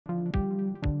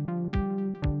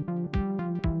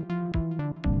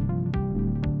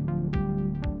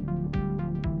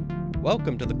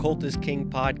Welcome to the Cult is King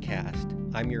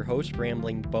podcast. I'm your host,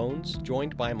 Rambling Bones,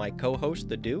 joined by my co-host,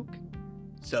 the Duke.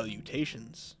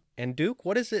 Salutations. And Duke,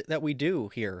 what is it that we do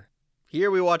here?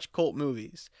 Here we watch cult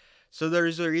movies. So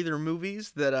there's either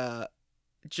movies that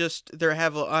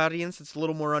have an audience that's a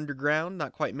little more underground,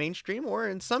 not quite mainstream, or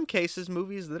in some cases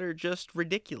movies that are just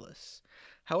ridiculous.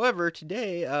 However,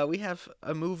 today we have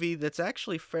a movie that's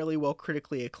actually fairly well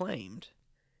critically acclaimed.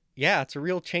 Yeah, it's a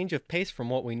real change of pace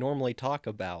from what we normally talk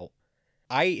about.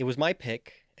 It was my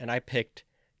pick, and I picked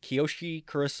Kiyoshi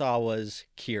Kurosawa's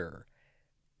Cure.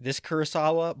 This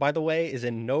Kurosawa, by the way, is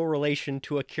in no relation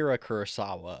to Akira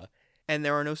Kurosawa. And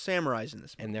there are no samurais in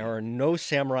this movie. And there are no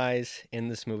samurais in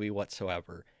this movie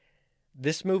whatsoever.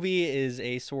 This movie is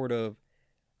a sort of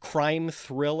crime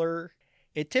thriller.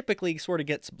 It typically sort of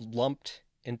gets lumped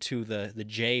into the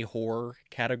J-horror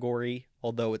category,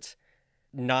 although it's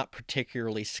not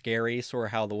particularly scary, sort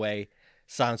of how the way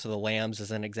Silence of the Lambs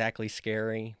isn't exactly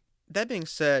scary. That being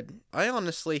said, I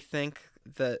honestly think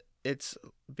that it's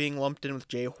being lumped in with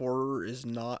J-horror is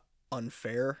not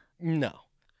unfair. No.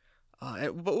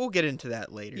 But we'll get into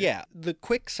that later. Yeah, the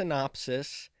quick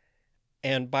synopsis,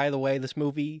 and by the way, this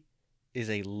movie is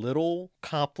a little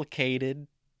complicated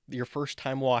your first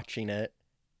time watching it,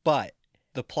 but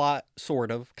the plot,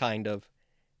 kind of,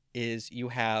 is you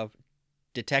have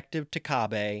Detective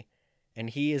Takabe, and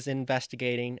he is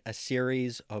investigating a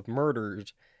series of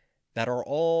murders that are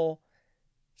all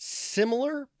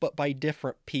similar, but by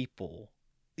different people.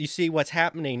 You see, what's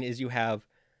happening is you have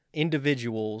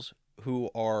individuals who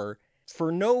are,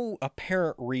 for no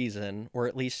apparent reason, or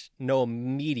at least no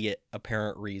immediate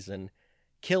apparent reason,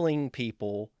 killing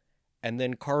people and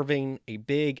then carving a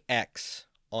big X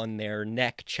on their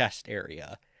neck chest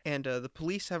area. And the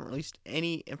police haven't released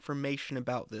any information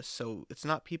about this, so it's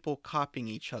not people copying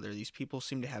each other. These people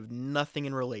seem to have nothing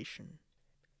in relation.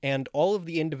 And all of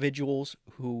the individuals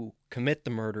who commit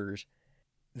the murders,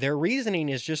 their reasoning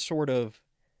is just sort of,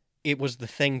 it was the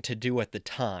thing to do at the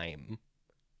time.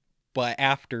 But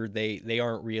after, they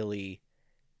aren't really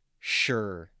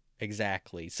sure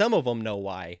exactly. Some of them know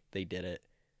why they did it.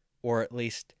 Or at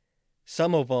least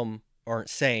some of them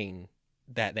aren't saying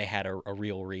that they had a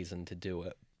real reason to do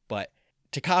it. But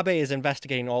Takabe is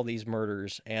investigating all these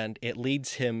murders, and it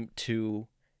leads him to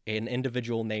an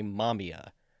individual named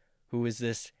Mamiya, who is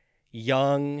this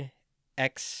young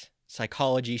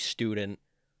ex-psychology student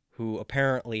who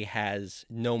apparently has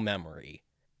no memory.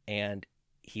 And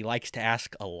he likes to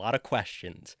ask a lot of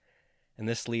questions. And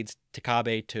this leads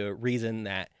Takabe to reason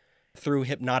that through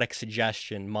hypnotic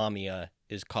suggestion, Mamiya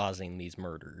is causing these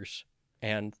murders.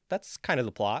 And that's kind of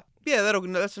the plot. Yeah,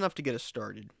 that's enough to get us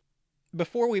started.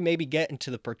 Before we maybe get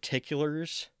into the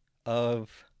particulars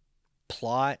of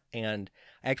plot, and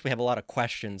I actually have a lot of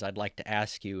questions I'd like to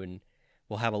ask you, and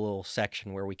we'll have a little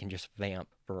section where we can just vamp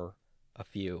for a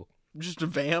few. Just a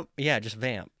vamp? Yeah, just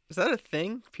vamp. Is that a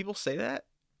thing? People say that?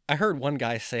 I heard one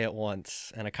guy say it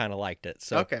once, and I kind of liked it.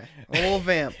 So okay, well, we'll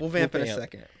vamp. We'll vamp in a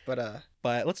second. But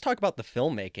let's talk about the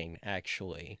filmmaking,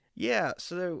 actually. Yeah,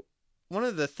 so one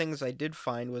of the things I did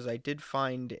find was a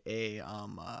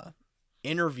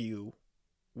interview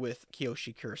with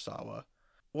Kiyoshi Kurosawa.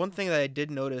 One thing that I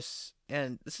did notice,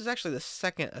 and this is actually the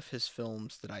second of his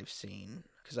films that I've seen,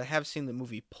 because I have seen the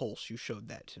movie Pulse. You showed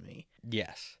that to me.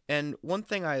 Yes. And one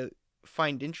thing I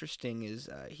find interesting is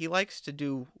he likes to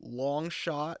do long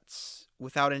shots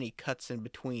without any cuts in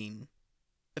between,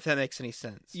 if that makes any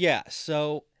sense. Yeah,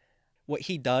 so what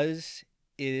he does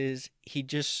is he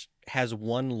just has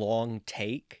one long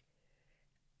take,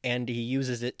 and he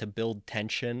uses it to build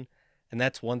tension. And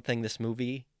that's one thing this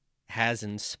movie has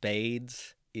in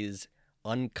spades, is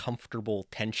uncomfortable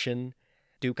tension.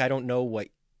 Duke, I don't know what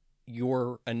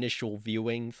your initial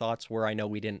viewing thoughts were. I know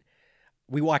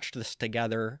we watched this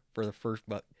together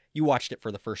but you watched it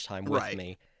for the first time with right.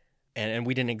 me. And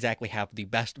we didn't exactly have the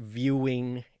best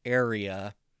viewing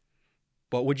area.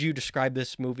 But would you describe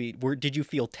this movie? Did you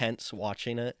feel tense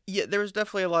watching it? Yeah, there was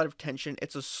definitely a lot of tension.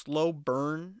 It's a slow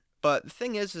burn. But the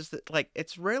thing is that,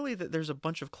 it's rarely that there's a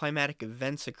bunch of climatic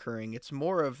events occurring. It's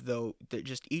more of, that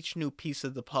just each new piece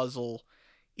of the puzzle,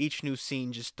 each new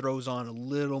scene just throws on a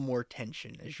little more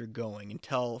tension as you're going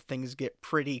until things get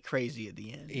pretty crazy at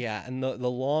the end. Yeah, and the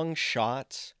long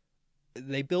shots,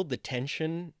 they build the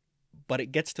tension, but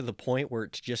it gets to the point where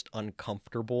it's just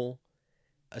uncomfortable,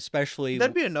 especially...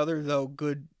 That'd be another,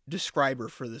 good describer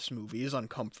for this movie, is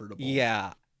uncomfortable.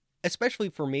 Yeah, especially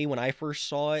for me when I first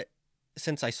saw it.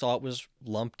 Since I saw it was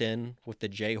lumped in with the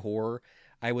J-horror,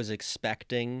 I was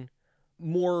expecting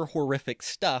more horrific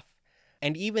stuff.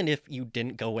 And even if you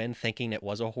didn't go in thinking it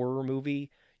was a horror movie,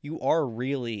 you are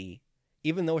really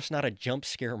even though it's not a jump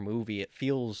scare movie, it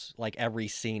feels like every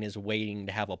scene is waiting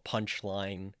to have a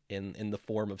punchline in the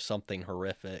form of something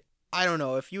horrific. I don't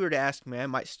know. If you were to ask me, I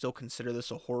might still consider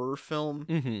this a horror film,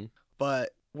 Mm-hmm.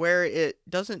 but where it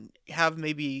doesn't have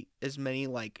maybe as many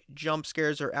like jump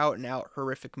scares or out and out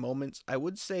horrific moments, I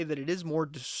would say that it is more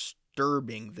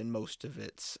disturbing than most of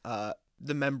its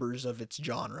the members of its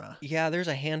genre. Yeah, there's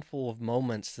a handful of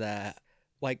moments that,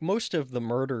 like, most of the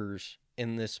murders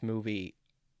in this movie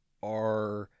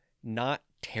are not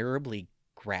terribly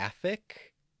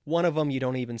graphic. One of them you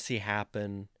don't even see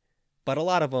happen, but a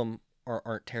lot of them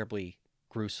aren't terribly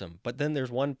gruesome. But then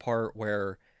there's one part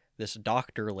where this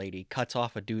doctor lady cuts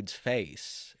off a dude's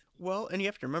face. Well, and you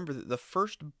have to remember that the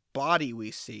first body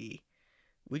we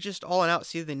just all and out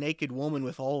see the naked woman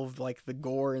with all of like the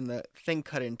gore and the thing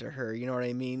cut into her. You know what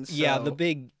I mean? So, Yeah, the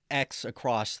big X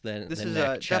across the this is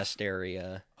neck, chest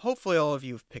area. Hopefully all of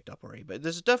you have picked up already, but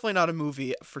this is definitely not a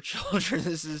movie for children.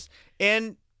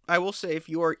 And I will say, if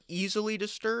you are easily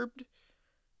disturbed,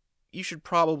 you should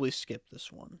probably skip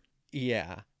this one.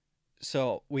 Yeah.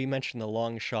 So we mentioned the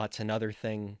long shots. Another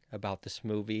thing about this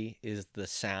movie is the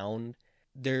sound.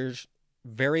 There's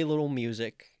very little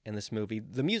music in this movie.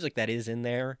 The music that is in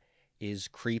there is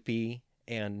creepy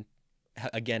and,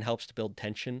 again, helps to build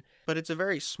tension. But it's a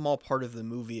very small part of the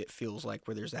movie, it feels like,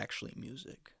 where there's actually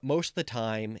music. Most of the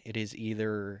time, it is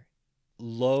either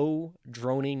low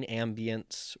droning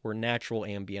ambience or natural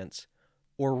ambience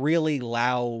or really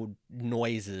loud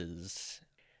noises.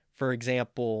 For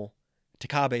example,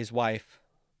 Takabe's wife,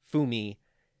 Fumi,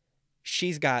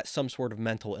 she's got some sort of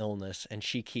mental illness and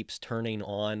she keeps turning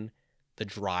on the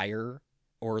dryer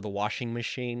or the washing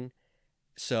machine.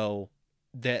 So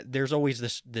that there's always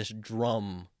this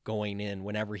drum going in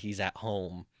whenever he's at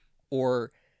home.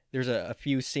 Or there's a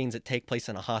few scenes that take place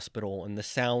in a hospital and the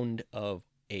sound of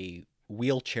a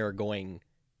wheelchair going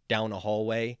down a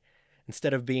hallway,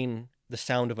 instead of being the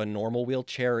sound of a normal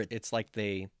wheelchair, it's like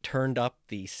they turned up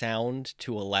the sound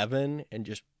to 11 and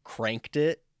just cranked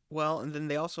it. Well, and then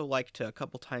they also like to, a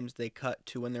couple times they cut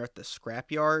to when they're at the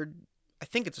scrapyard. I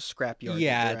think it's a scrapyard.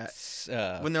 Yeah, it's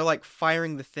when they're like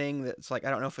firing the thing that's like, I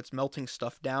don't know if it's melting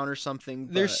stuff down or something.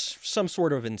 There's some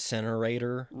sort of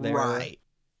incinerator there. Right.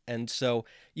 And so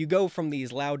you go from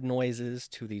these loud noises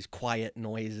to these quiet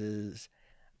noises.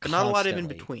 But not a lot of in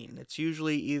between. It's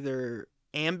usually either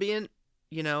ambient,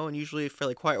 and usually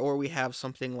fairly quiet, or we have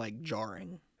something like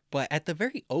jarring. But at the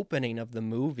very opening of the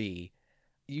movie,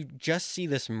 you just see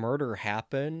this murder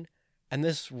happen, and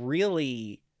this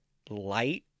really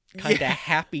light, kind of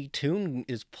happy tune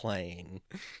is playing.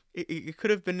 It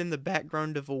could have been in the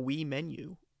background of a Wii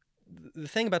menu. The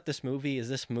thing about this movie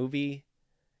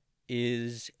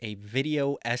is a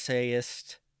video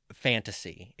essayist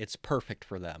fantasy. It's perfect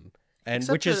for them. And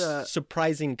which is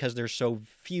surprising because there's so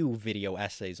few video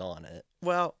essays on it.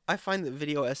 Well, I find that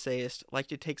video essayists like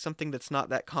to take something that's not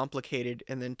that complicated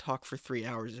and then talk for 3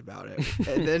 hours about it.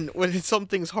 And then when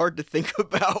something's hard to think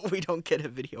about, we don't get a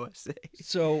video essay.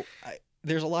 So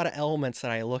there's a lot of elements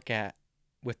that I look at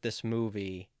with this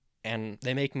movie, and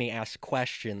they make me ask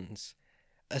questions,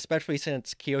 especially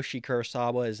since Kiyoshi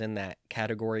Kurosawa is in that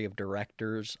category of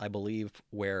directors, I believe,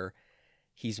 where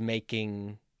he's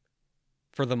making,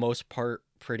 for the most part,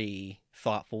 pretty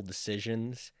thoughtful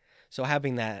decisions. So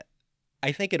having that,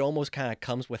 I think it almost kind of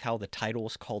comes with how the title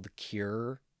is called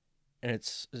Cure, and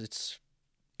it's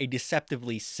a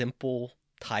deceptively simple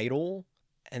title,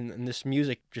 and this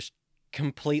music just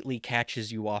completely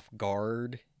catches you off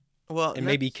guard. Well, and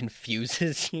maybe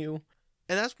confuses you.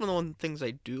 And that's one of the things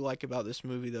I do like about this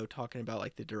movie, though, talking about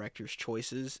like the director's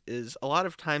choices, is a lot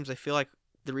of times I feel like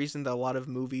the reason that a lot of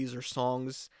movies or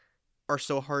songs are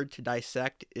so hard to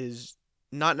dissect is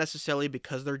not necessarily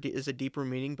because there is a deeper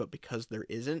meaning, but because there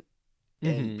isn't.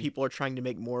 And people are trying to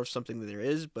make more of something than there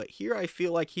is. But here I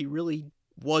feel like he really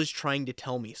was trying to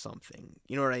tell me something.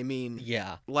 You know what I mean?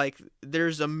 Yeah. Like,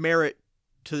 there's a merit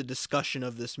to the discussion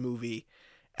of this movie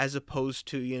as opposed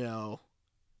to,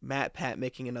 Matt Pat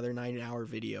making another 9-hour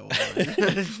video.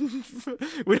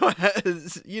 We don't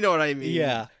have, you know what I mean?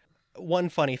 Yeah. One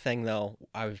funny thing, though,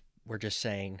 we're just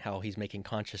saying how he's making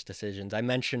conscious decisions. I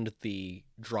mentioned the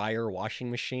dryer washing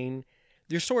machine.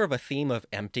 There's sort of a theme of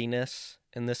emptiness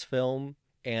in this film,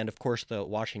 and of course the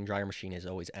washing dryer machine is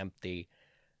always empty.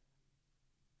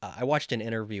 I watched an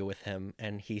interview with him,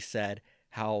 and he said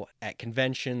how at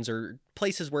conventions or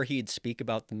places where he'd speak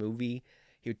about the movie,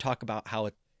 he would talk about how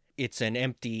it's an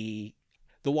empty,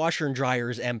 the washer and dryer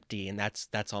is empty, and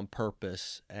that's on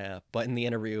purpose. But in the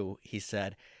interview, he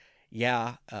said,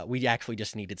 yeah, we actually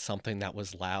just needed something that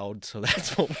was loud, so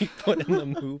that's what we put in the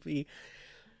movie.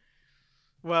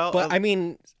 Well, But I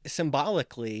mean,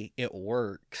 symbolically, it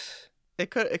works.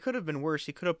 it could have been worse.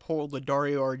 He could have pulled a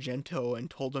Dario Argento and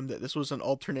told him that this was an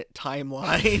alternate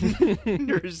timeline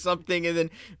or something, and then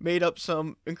made up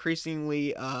some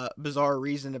increasingly bizarre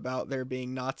reason about there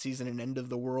being Nazis and an end of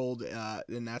the world.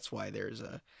 And that's why there's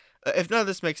a. If none of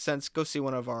this makes sense, go see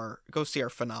our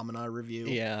Phenomena review.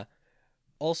 Yeah.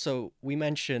 Also, we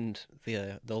mentioned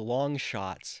the long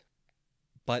shots,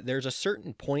 but there's a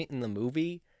certain point in the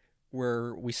movie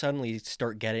where we suddenly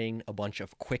start getting a bunch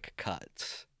of quick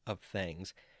cuts of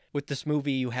things. With this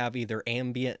movie, you have either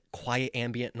quiet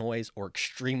ambient noise or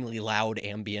extremely loud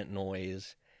ambient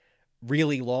noise,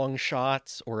 really long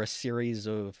shots, or a series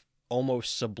of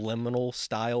almost subliminal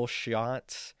style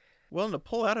shots. Well, and to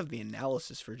pull out of the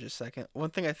analysis for just a second, one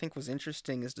thing I think was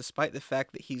interesting is despite the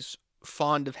fact that he's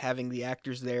fond of having the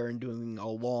actors there and doing a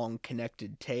long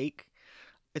connected take,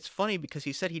 it's funny because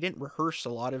he said he didn't rehearse a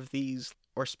lot of these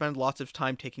or spend lots of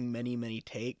time taking many, many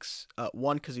takes.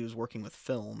 One, because he was working with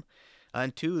film.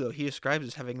 And two, though, he describes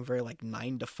as having a very like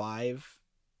 9 to 5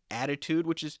 attitude,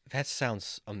 which is, That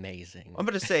sounds amazing. I'm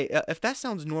going to say, if that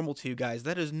sounds normal to you guys,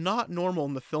 that is not normal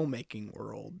in the filmmaking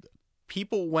world.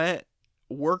 People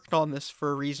worked on this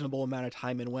for a reasonable amount of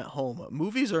time and went home.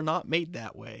 Movies are not made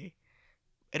that way.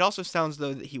 It also sounds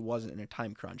though that he wasn't in a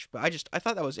time crunch, but I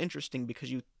thought that was interesting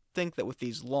because you think that with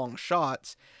these long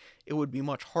shots, it would be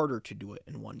much harder to do it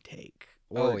in one take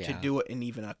or to do it in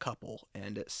even a couple,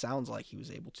 and it sounds like he was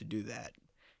able to do that.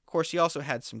 Of course, he also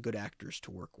had some good actors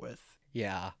to work with.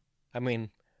 Yeah. I mean,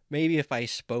 maybe if I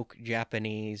spoke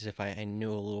Japanese, if I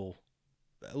knew a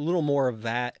little more of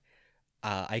that,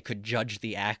 I could judge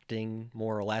the acting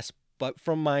more or less. But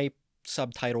from my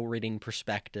subtitle reading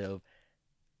perspective,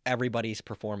 everybody's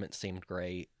performance seemed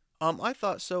great. I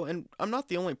thought so, and I'm not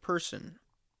the only person.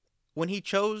 When he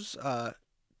chose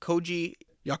Koji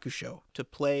Yakusho to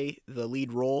play the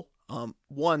lead role,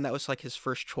 one, that was like his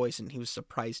first choice, and he was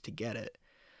surprised to get it.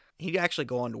 He'd actually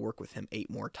go on to work with him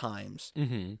 8 more times.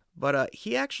 Mm-hmm. But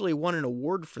he actually won an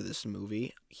award for this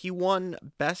movie. He won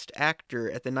Best Actor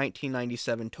at the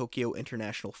 1997 Tokyo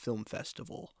International Film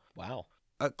Festival. Wow.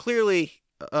 Clearly,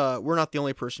 we're not the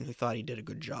only person who thought he did a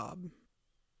good job.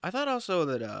 I thought also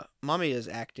that Mamiya's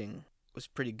acting was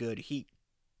pretty good. He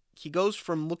goes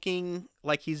from looking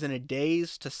like he's in a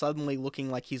daze to suddenly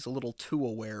looking like he's a little too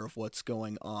aware of what's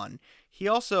going on. He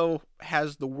also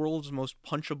has the world's most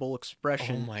punchable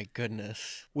expression. Oh my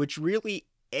goodness. Which really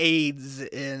aids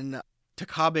in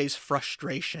Takabe's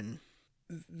frustration.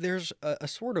 There's a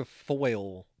sort of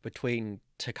foil between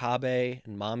Takabe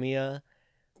and Mamiya.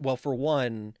 Well, for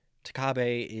one,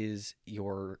 Takabe is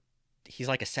he's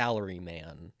like a salary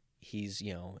man. He's,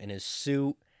 in his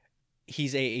suit.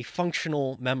 He's a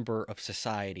functional member of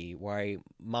society, while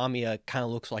Mamiya kind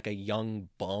of looks like a young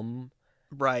bum.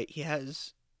 Right. He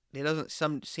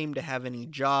doesn't seem to have any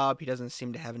job. He doesn't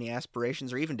seem to have any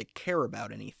aspirations or even to care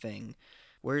about anything.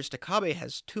 Whereas Takabe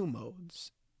has 2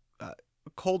 modes.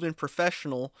 Cold and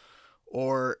professional,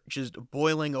 or just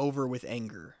boiling over with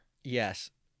anger. Yes.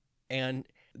 And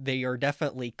they are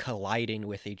definitely colliding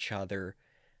with each other.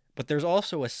 But there's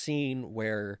also a scene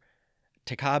where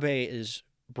Takabe is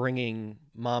bringing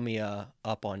Mamiya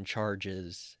up on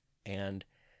charges, and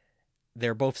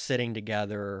they're both sitting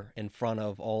together in front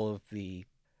of all of the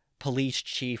police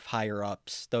chief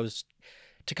higher-ups, those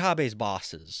Takabe's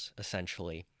bosses,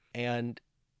 essentially. And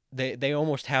they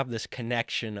almost have this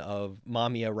connection of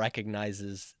Mamiya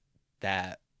recognizes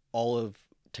that all of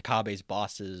Takabe's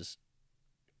bosses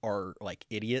are like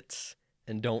idiots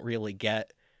and don't really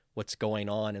get what's going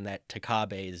on, and that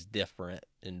Takabe is different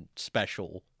and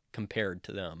special compared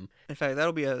to them. In fact,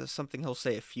 that'll be something he'll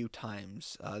say a few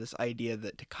times, this idea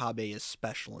that Takabe is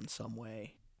special in some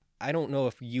way. I don't know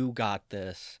if you got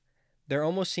this. There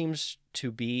almost seems to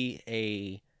be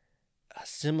a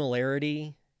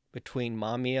similarity between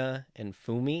Mamiya and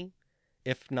Fumi,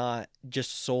 if not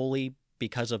just solely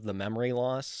because of the memory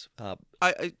loss.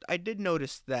 I did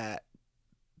notice that,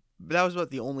 but that was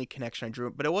about the only connection I drew.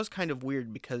 But it was kind of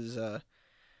weird because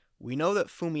we know that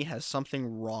Fumi has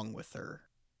something wrong with her.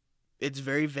 It's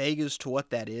very vague as to what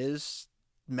that is.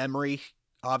 Memory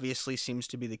obviously seems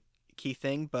to be the key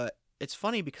thing, but it's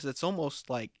funny because it's almost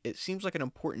like it seems like an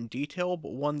important detail,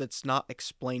 but one that's not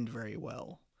explained very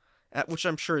well, which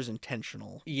I'm sure is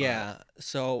intentional. Yeah,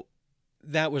 so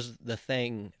that was the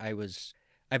thing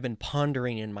I've been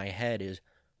pondering in my head is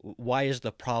why is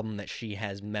the problem that she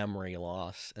has memory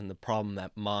loss and the problem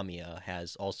that Mamiya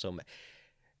has also.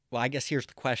 Well, I guess here's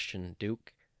the question,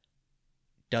 Duke.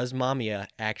 Does Mamiya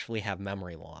actually have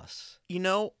memory loss?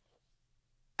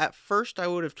 At first I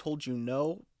would have told you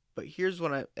no, But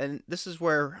and this is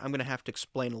where I'm going to have to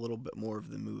explain a little bit more of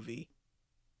the movie.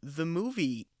 The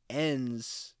movie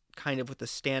ends kind of with a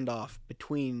standoff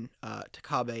between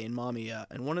Takabe and Mamiya,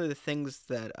 and one of the things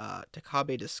that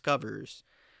Takabe discovers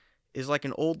is like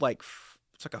an old,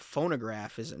 it's like a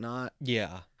phonograph, is it not?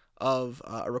 Yeah. Of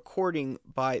a recording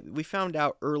we found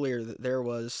out earlier that there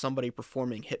was somebody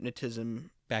performing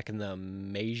hypnotism. Back in the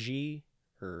Meiji,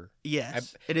 or...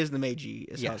 Yes, it is the Meiji,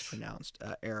 is how it's Yes. pronounced,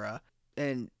 era.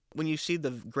 And when you see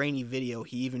the grainy video,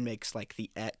 he even makes like the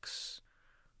X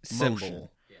symbol. motion.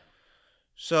 Yeah.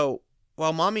 So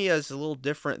while Mamiya is a little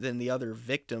different than the other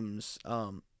victims,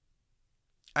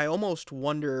 I almost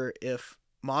wonder if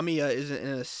Mamiya isn't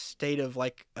in a state of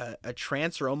like a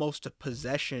trance or almost a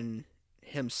possession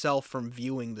himself from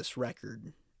viewing this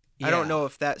record. Yeah. I don't know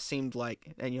if that seemed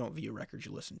like, and you don't view records,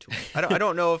 you listen to it. I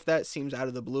don't know if that seems out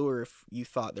of the blue or if you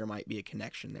thought there might be a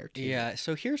connection there too. Yeah,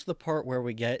 so here's the part where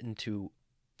we get into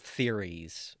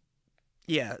theories.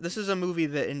 Yeah, this is a movie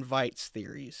that invites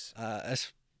theories.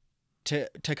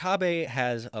 Takabe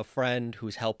has a friend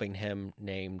who's helping him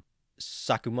named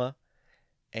Sakuma,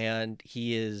 and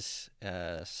he is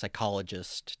a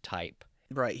psychologist type.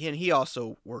 Right, and he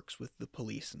also works with the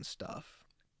police and stuff.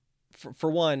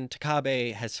 For one,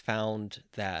 Takabe has found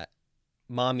that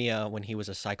Mamiya, when he was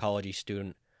a psychology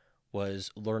student,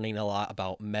 was learning a lot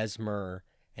about mesmer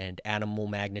and animal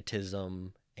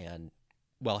magnetism and,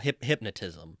 well,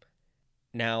 hypnotism.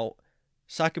 Now,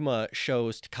 Sakuma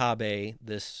shows Takabe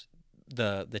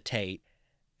the tape,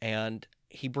 and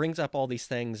he brings up all these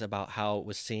things about how it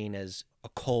was seen as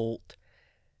occult,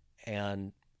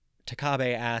 and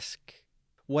Takabe asks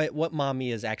what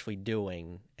Mamiya is actually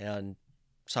doing, and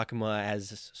Sakuma,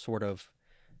 as sort of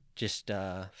just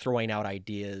throwing out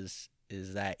ideas,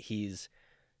 is that he's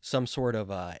some sort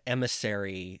of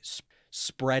emissary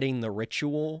spreading the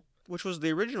ritual. Which was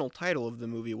the original title of the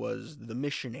movie, was The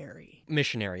Missionary.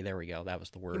 Missionary, there we go. That was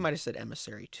the word. You might have said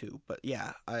emissary too, but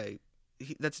yeah,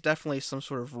 that's definitely some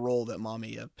sort of role that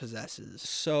Mamiya possesses.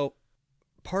 So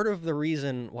part of the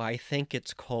reason why I think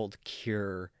it's called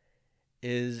Cure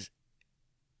is,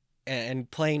 and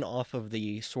playing off of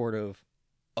the sort of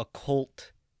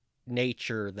occult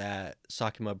nature that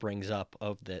Sakuma brings up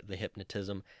of the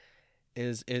hypnotism,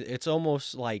 is it's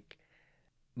almost like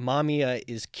Mamiya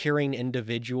is curing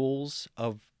individuals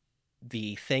of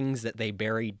the things that they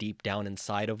bury deep down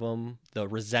inside of them, the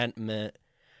resentment.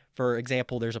 For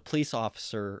example, there's a police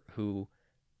officer who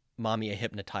Mamiya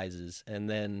hypnotizes, and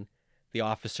then the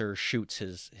officer shoots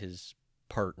his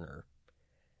partner.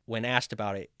 When asked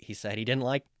about it, he said he didn't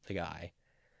like the guy.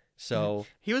 So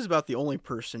he was about the only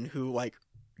person who like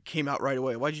came out right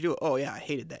away. Why'd you do it? Oh yeah, I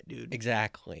hated that dude.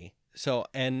 Exactly. So,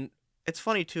 and it's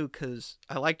funny too, because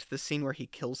I liked the scene where he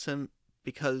kills him,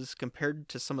 because compared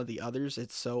to some of the others,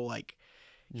 it's so like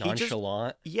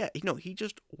nonchalant. He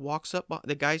just walks up.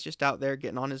 The guy's just out there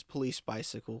getting on his police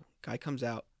bicycle. Guy comes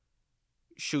out,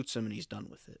 shoots him, and he's done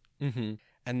with it. Mm-hmm.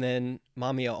 And then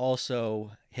Mamiya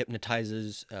also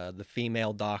hypnotizes the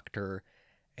female doctor,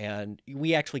 and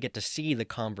we actually get to see the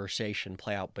conversation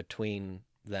play out between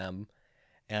them,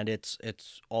 and it's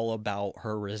all about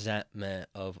her resentment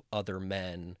of other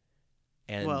men.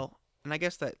 And and I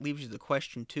guess that leaves you the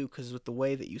question too, because with the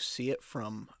way that you see it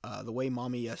from the way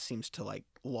Mamiya seems to like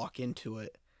lock into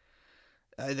it,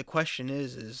 the question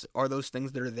is are those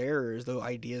things that are there, or is those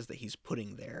ideas that he's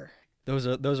putting there?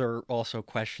 Those are also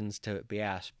questions to be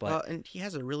asked. But and he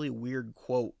has a really weird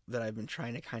quote that I've been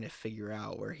trying to kind of figure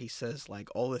out, where he says like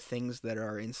all the things that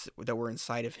were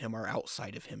inside of him are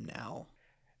outside of him now.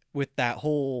 With that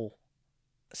whole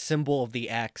symbol of the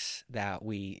X that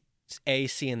we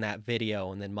see in that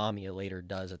video, and then Mamiya later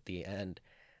does at the end,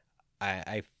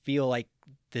 I feel like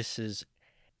this is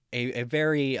a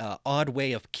very odd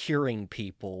way of curing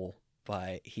people,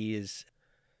 but he's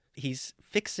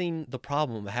fixing the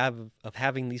problem of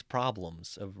having these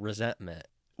problems of resentment.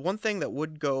 One thing that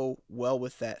would go well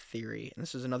with that theory, and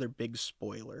this is another big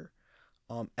spoiler,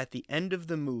 at the end of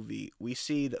the movie, we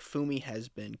see that Fumi has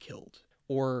been killed.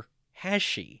 Or has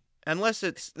she? Unless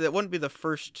that wouldn't be the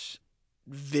first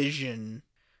vision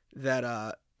that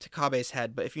Takabe's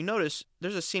had. But if you notice,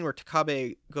 there's a scene where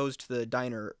Takabe goes to the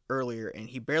diner earlier, and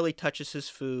he barely touches his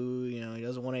food. You know, he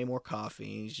doesn't want any more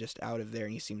coffee. He's just out of there,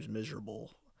 and he seems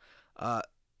miserable.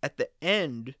 At the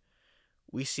end,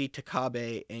 we see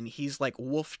Takabe, and he's like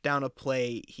wolfed down a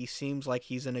plate. He seems like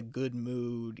he's in a good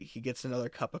mood. He gets another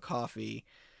cup of coffee,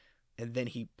 and then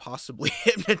he possibly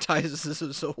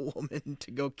hypnotizes a woman to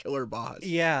go kill her boss.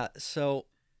 Yeah, so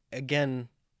again,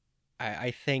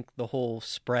 I think the whole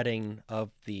spreading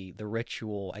of the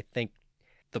ritual, I think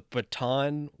the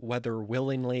baton, whether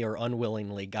willingly or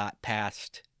unwillingly, got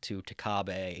passed to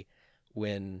Takabe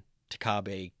when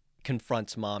Takabe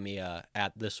confronts Mamiya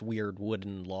at this weird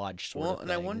wooden lodge sort Well, of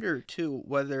and I thing. wonder too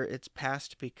whether it's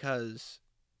passed because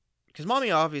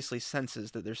Mamiya obviously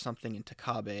senses that there's something in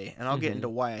Takabe, and I'll get Mm-hmm. into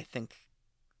why I think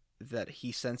that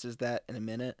he senses that in a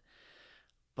minute.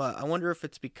 But I wonder if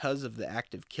it's because of the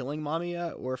act of killing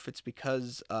Mamiya, or if it's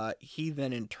because he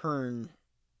then in turn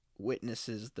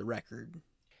witnesses the record.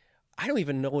 I don't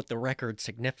even know what the record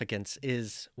significance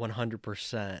is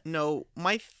 100%. No,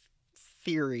 my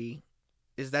theory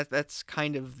is that that's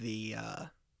kind of the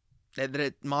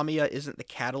Mamiya isn't the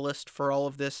catalyst for all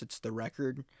of this; it's the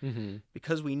record, Mm-hmm.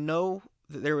 because we know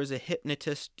that there was a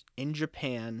hypnotist in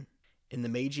Japan in the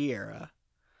Meiji era.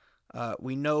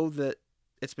 We know that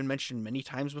it's been mentioned many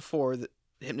times before that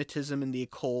hypnotism and the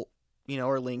occult,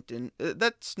 are linked, and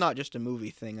that's not just a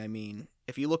movie thing. I mean,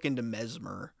 if you look into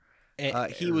Mesmer,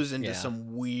 he was into Yeah.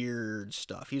 some weird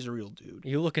stuff. He's a real dude.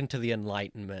 You look into the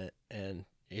Enlightenment and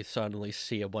you suddenly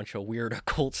see a bunch of weird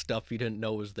occult stuff you didn't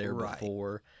know was there Right.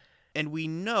 before. And we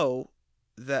know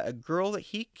that a girl that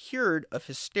he cured of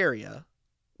hysteria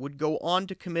would go on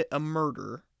to commit a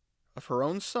murder of her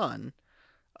own son,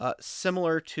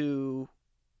 similar to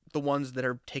the ones that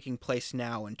are taking place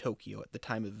now in Tokyo at the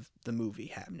time of the movie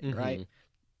happening, Mm-hmm. right?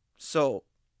 So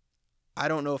I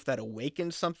don't know if that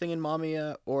awakened something in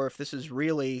Mamiya, or if this is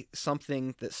really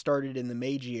something that started in the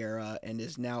Meiji era and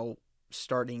is now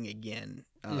starting again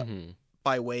Mm-hmm.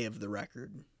 by way of the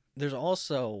record. There's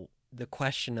also the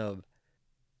question of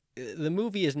the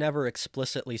movie is never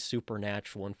explicitly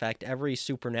supernatural. In fact, every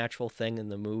supernatural thing in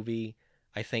the movie,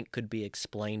 I think, could be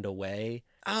explained away.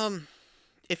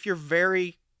 If you're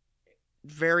very,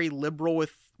 very liberal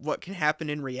with what can happen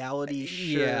in reality,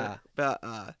 sure. Yeah. But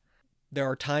There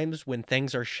are times when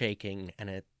things are shaking,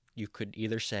 and you could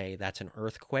either say that's an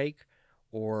earthquake,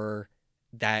 or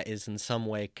that is in some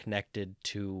way connected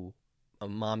to a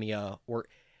Mamiya. Or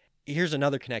here's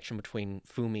another connection between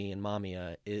Fumi and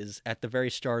Mamiya: is at the very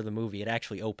start of the movie, it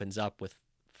actually opens up with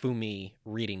Fumi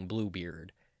reading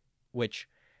Bluebeard, which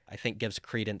I think gives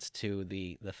credence to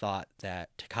the thought that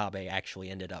Takabe actually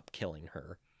ended up killing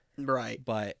her. right.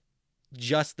 But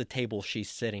just the table she's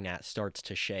sitting at starts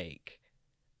to shake,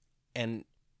 and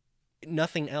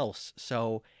nothing else.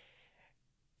 So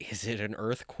is it an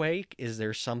earthquake? Is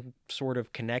there some sort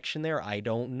of connection there? I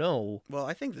don't know. Well,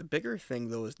 I think the bigger thing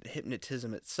though is the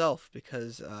hypnotism itself,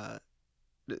 because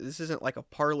this isn't like a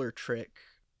parlor trick.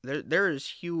 There is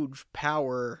huge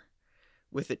power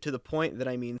with it, to the point that,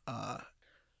 I mean,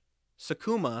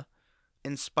 Sakuma,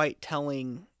 in spite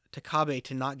telling Takabe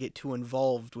to not get too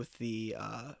involved with the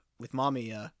with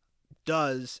Mamiya,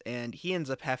 does, and he ends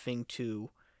up having to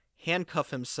handcuff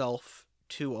himself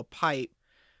to a pipe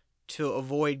to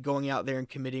avoid going out there and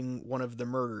committing one of the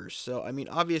murders. So, I mean,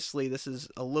 obviously, this is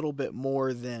a little bit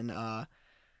more than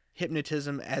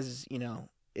hypnotism as,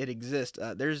 it exists.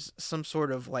 There's some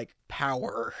sort of, like,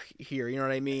 power here, you know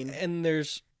what I mean? And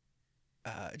there's,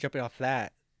 jumping off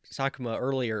that, Sakuma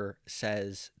earlier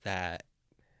says that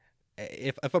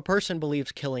if a person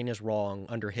believes killing is wrong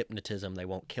under hypnotism, they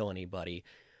won't kill anybody,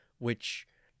 which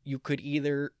you could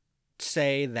either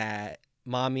say that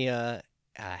Mamiya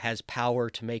has power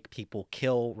to make people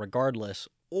kill regardless,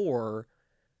 or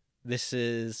this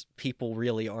is people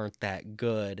really aren't that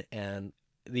good, and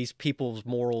these people's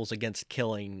morals against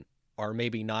killing are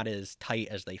maybe not as tight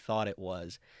as they thought it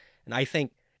was. And I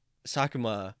think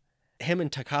Sakuma, him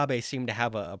and Takabe seem to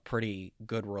have a pretty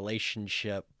good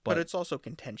relationship, But it's also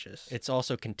contentious. it's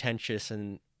also contentious.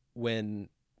 And when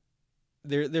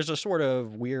there's a sort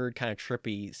of weird kind of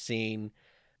trippy scene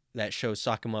that shows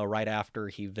Sakuma right after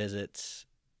he visits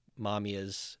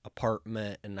Mamiya's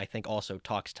apartment, and I think also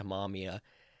talks to Mamiya,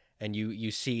 and you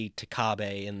see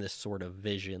Takabe in this sort of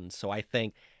vision. So I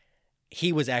think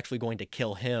he was actually going to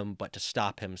kill him, but to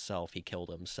stop himself, he killed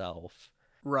himself.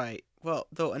 Right. Well,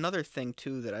 though, another thing,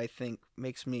 too, that I think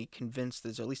makes me convinced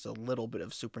there's at least a little bit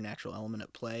of supernatural element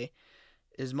at play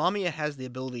is Mamiya has the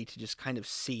ability to just kind of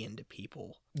see into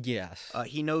people. Yes.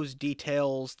 He knows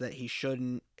details that he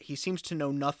shouldn't. He seems to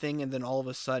know nothing, and then all of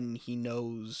a sudden he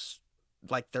knows,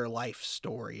 like, their life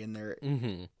story and their,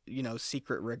 Mm-hmm.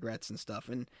 secret regrets and stuff.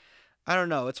 And I don't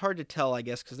know. It's hard to tell, I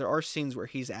guess, because there are scenes where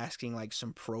he's asking, like,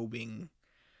 some probing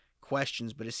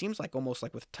questions, but it seems like almost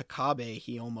like with Takabe,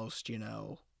 he almost,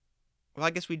 well, I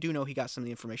guess we do know he got some of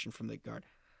the information from the guard.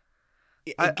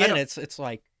 Again, it's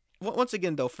like, Once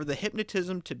again, though, for the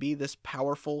hypnotism to be this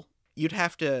powerful, you'd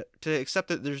have to accept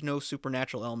that there's no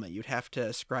supernatural element. You'd have to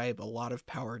ascribe a lot of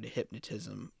power to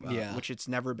hypnotism, Yeah. which it's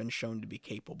never been shown to be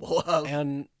capable of.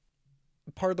 and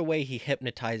part of the way he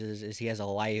hypnotizes is he has a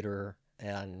lighter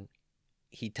and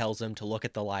he tells him to look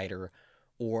at the lighter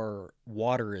or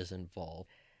water is involved.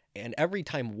 And every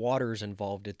time water is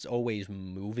involved, it's always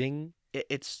moving.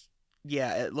 It's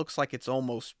yeah, it looks like it's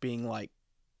almost being like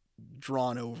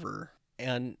drawn over.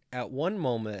 And at one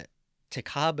moment,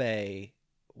 Takabe,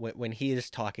 when he is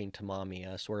talking to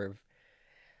Mamiya, sort of,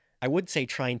 I would say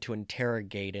trying to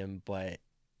interrogate him, but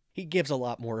he gives a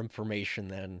lot more information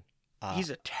than.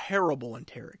 He's a terrible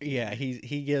interrogator. Yeah,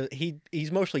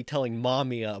 he's mostly telling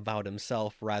Mamiya about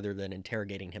himself rather than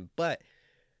interrogating him. But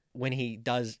when he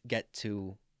does get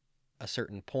to a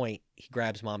certain point, he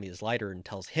grabs Mamiya's lighter and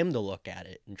tells him to look at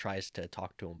it and tries to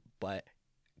talk to him. But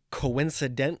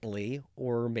coincidentally,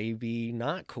 or maybe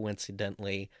not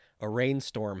coincidentally, a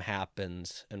rainstorm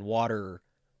happens and water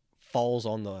falls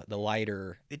on the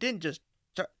lighter. It didn't just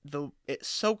it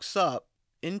soaks up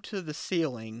into the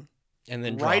ceiling And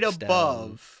then right drops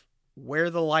above where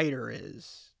the lighter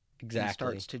is. Exactly. And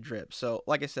starts to drip. So,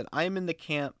 like I said, I'm in the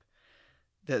camp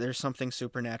that there's something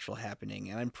supernatural happening,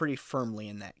 and I'm pretty firmly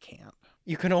in that camp.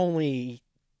 You can only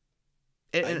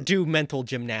do mental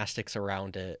gymnastics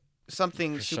around it.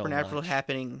 Something supernatural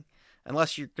happening,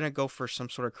 unless you're going to go for some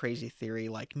sort of crazy theory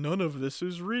like, none of this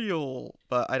is real.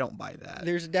 But I don't buy that.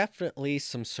 There's definitely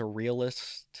some some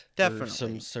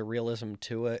surrealism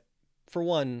to it. For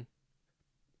one,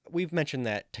 we've mentioned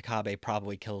that Takabe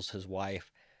probably kills his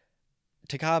wife.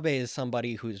 Takabe is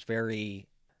somebody who's very...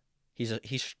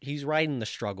 He's riding the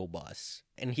struggle bus.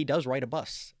 And he does ride a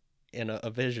bus in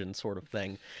a vision sort of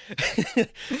thing.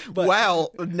 But, wow,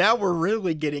 now we're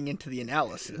really getting into the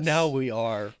analysis. Now we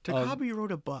are. Takabe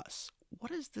rode a bus.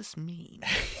 What does this mean?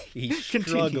 He's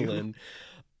struggling.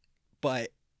 But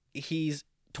he's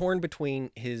torn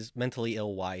between his mentally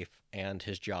ill wife and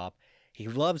his job. He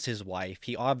loves his wife.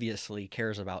 He obviously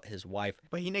cares about his wife.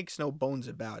 But he makes no bones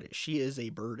about it. She is a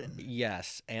burden.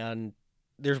 Yes, and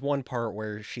there's one part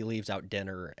where she leaves out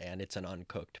dinner and it's an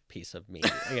uncooked piece of meat,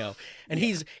 and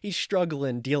yeah. he's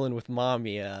struggling dealing with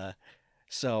Mamiya.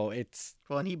 So it's...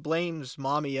 Well, and he blames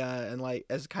Mamiya and like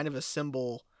as kind of a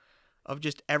symbol of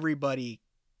just everybody.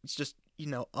 It's just,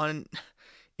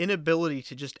 inability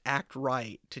to just act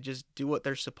right, to just do what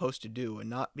they're supposed to do and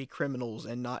not be criminals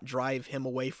and not drive him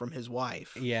away from his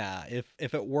wife. Yeah,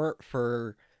 if it weren't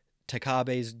for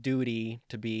Takabe's duty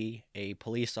to be a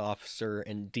police officer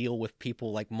and deal with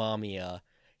people like Mamiya,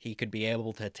 he could be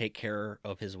able to take care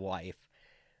of his wife.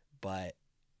 But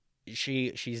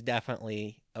she's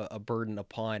definitely a burden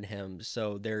upon him,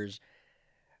 so there's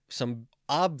some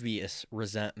obvious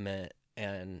resentment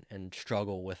and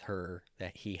struggle with her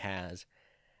that he has.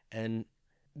 And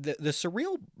the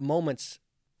surreal moments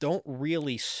don't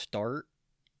really start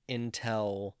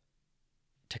until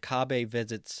Takabe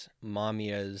visits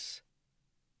Mamiya's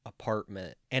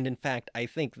apartment. And in fact, I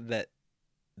think that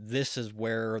this is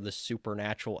where the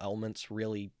supernatural elements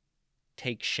really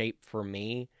take shape for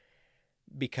me,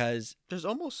 because there's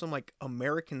almost some like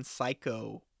American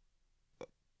Psycho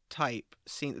type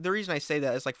scene. The reason I say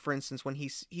that is, like, for instance, when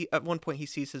he at one point he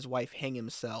sees his wife hang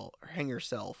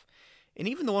herself. And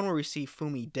even the one where we see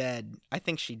Fumi dead, I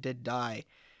think she did die.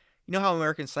 You know how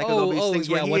American Psycho, these things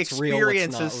where he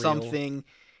experiences something,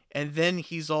 and then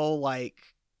he's all like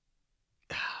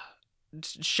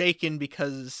shaken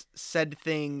because said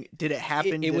thing, did it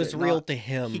happen? It was real to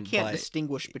him. He can't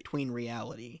distinguish between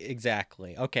reality.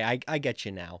 Exactly. Okay, I get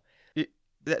you now.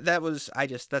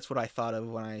 That's what I thought of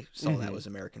when I saw that was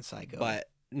American Psycho. But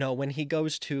no, when he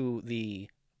goes to the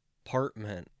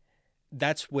apartment,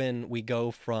 that's when we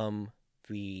go from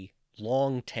the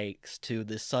long takes to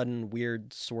the sudden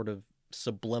weird sort of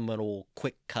subliminal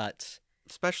quick cuts,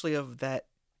 especially of that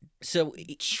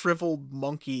shriveled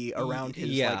monkey around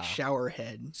his like shower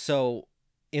head. So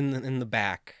in the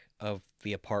back of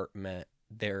the apartment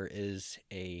there is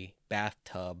a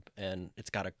bathtub and it's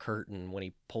got a curtain. When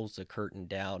he pulls the curtain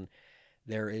down,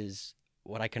 there is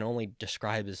what I can only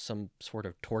describe as some sort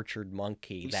of tortured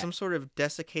monkey. Some sort of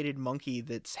desiccated monkey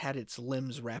that's had its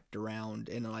limbs wrapped around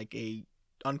in like a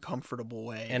uncomfortable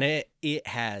way. And it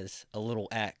has a little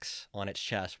X on its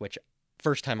chest, which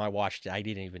first time I watched it, I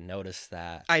didn't even notice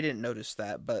that. I didn't notice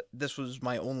that, but this was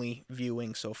my only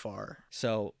viewing so far.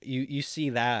 So you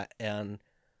see that, and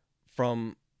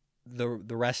from the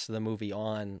rest of the movie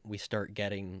on, we start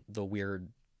getting the weird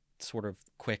sort of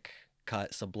quick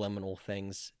cut subliminal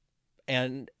things.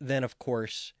 And then, of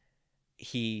course,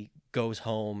 he goes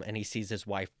home and he sees his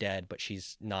wife dead, but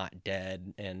she's not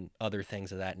dead, and other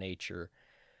things of that nature.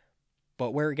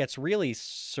 But where it gets really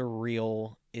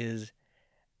surreal is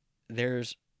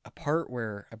there's a part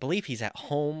where I believe he's at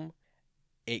home.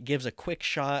 It gives a quick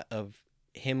shot of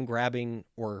him grabbing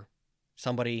or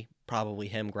somebody, probably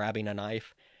him, grabbing a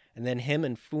knife, and then him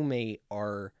and Fumi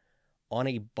are on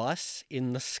a bus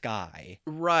in the sky.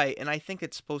 Right, and I think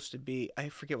it's supposed to be, I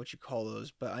forget what you call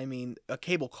those, but I mean a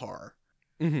cable car.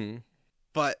 Mm-hmm.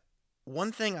 But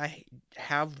one thing I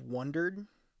have wondered,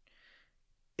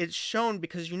 it's shown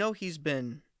because he's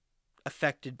been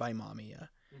affected by Mamiya.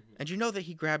 And that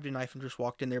he grabbed a knife and just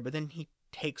walked in there, but then he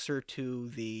takes her to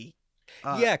the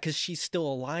yeah, because she's still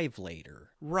alive later.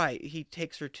 Right, he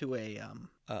takes her to a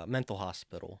mental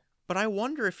hospital. But I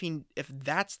wonder if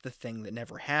that's the thing that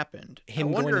never happened.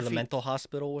 Him going to the mental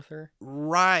hospital with her?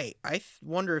 Right. I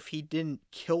wonder if he didn't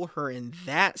kill her in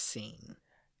that scene.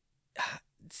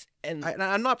 And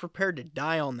I'm not prepared to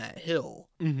die on that hill.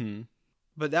 Mm-hmm.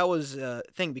 But that was a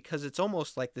thing, because it's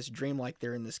almost like this dream, like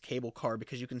they're in this cable car,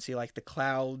 because you can see like the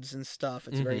clouds and stuff.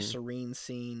 It's a very serene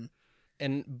scene.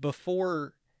 And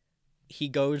before he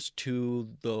goes to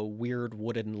the weird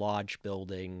wooden lodge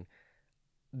building,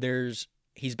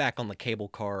 he's back on the cable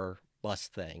car bus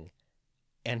thing,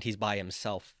 and he's by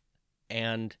himself.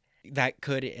 And that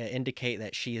could indicate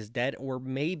that she is dead, or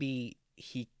maybe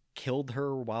he killed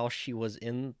her while she was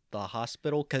in the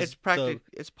hospital. Cause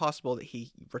it's possible that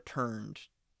he returned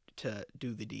to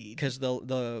do the deed. Because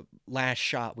the last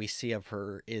shot we see of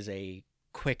her is a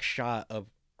quick shot of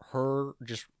her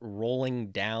just rolling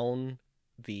down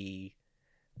the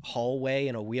hallway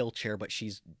in a wheelchair, but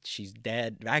she's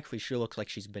dead. Actually, she looks like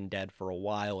she's been dead for a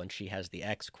while, and she has the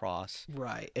X cross.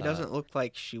 Right. It doesn't look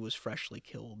like she was freshly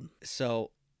killed.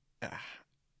 So,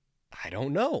 I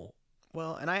don't know.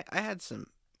 Well, and I had some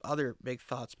other big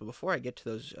thoughts, but before I get to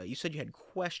those, you said you had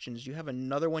questions. Do you have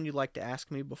another one you'd like to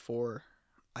ask me before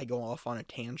I go off on a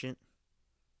tangent?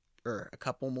 Or a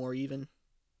couple more even?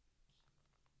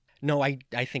 No, I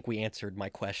think we answered my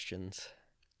questions.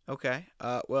 Okay.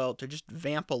 Well, to just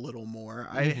vamp a little more,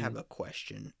 I have a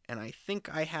question, and I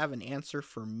think I have an answer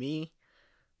for me,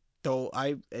 though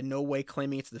I in no way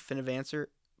claiming it's a definitive answer.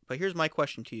 But here's my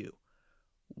question to you.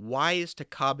 Why is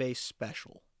Takabe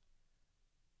special?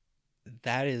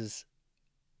 That is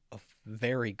a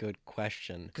very good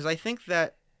question. Because I think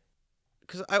that...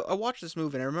 Because I watched this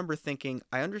movie, and I remember thinking,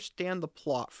 I understand the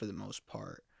plot for the most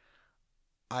part.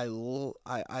 I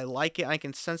like it. I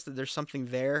can sense that there's something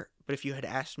there. But if you had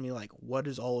asked me, like, what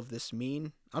does all of this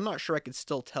mean? I'm not sure I could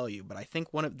still tell you. But I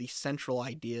think one of the central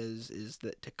ideas is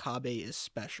that Takabe is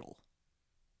special.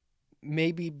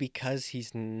 Maybe because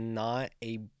he's not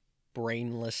a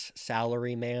brainless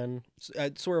salaryman.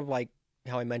 It's sort of like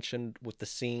how I mentioned with the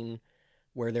scene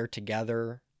where they're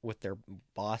together with their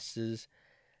bosses.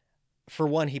 For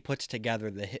one, he puts together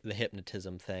the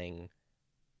hypnotism thing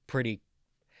pretty...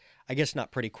 I guess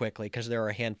not pretty quickly, because there are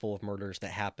a handful of murders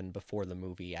that happen before the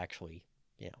movie actually,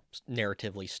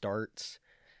 narratively starts.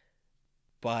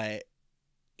 But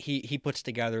he puts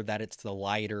together that it's the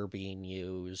lighter being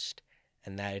used,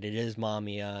 and that it is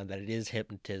Mamiya, that it is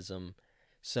hypnotism.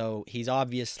 So he's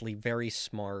obviously very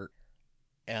smart,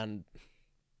 and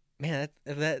man,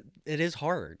 that it is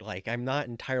hard. Like, I'm not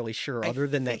entirely sure, other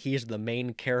than that he's the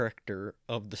main character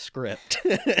of the script.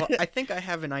 Well, I think I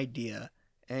have an idea.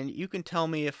 And you can tell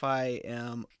me if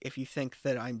you think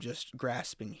that I'm just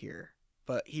grasping here.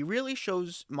 But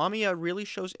Mamiya really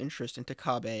shows interest in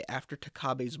Takabe after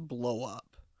Takabe's blow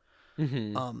up.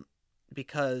 Mm-hmm.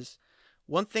 Because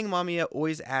one thing Mamiya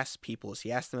always asks people is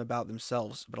he asks them about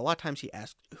themselves, but a lot of times he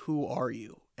asks, "Who are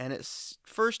you?" And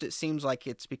first it seems like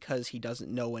it's because he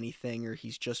doesn't know anything or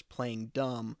he's just playing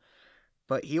dumb.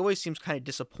 But he always seems kind of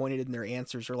disappointed in their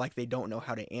answers, or like they don't know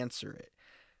how to answer it.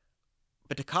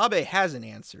 But Takabe has an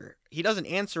answer. He doesn't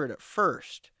answer it at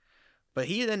first, but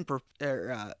he then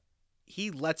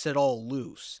he lets it all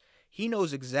loose. He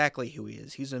knows exactly who he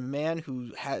is. He's a man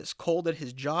who has cold at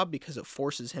his job because it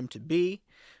forces him to be,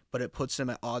 but it puts him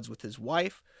at odds with his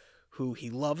wife, who he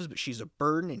loves, but she's a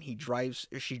burden, and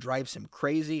she drives him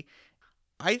crazy.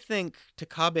 I think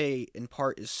Takabe in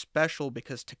part is special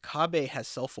because Takabe has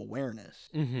self-awareness.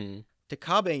 Mm-hmm.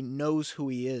 Takabe knows who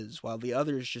he is, while the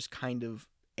others just kind of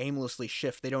aimlessly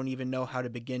shift. They don't even know how to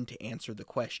begin to answer the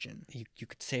question. You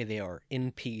could say they are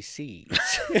NPCs.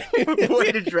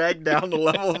 Way to drag down the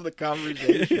level of the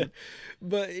conversation.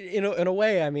 But in a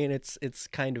way, I mean, it's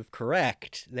kind of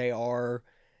correct. They're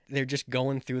just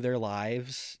going through their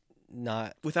lives,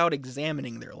 not without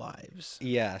examining their lives.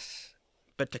 Yes.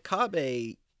 But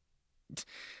Takabe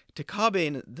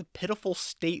in the pitiful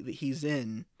state that he's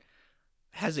in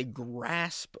has a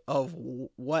grasp of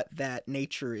what that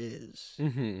nature is.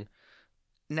 Mm-hmm.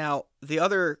 Now, the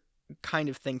other kind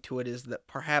of thing to it is that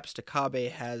perhaps Takabe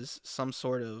has some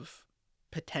sort of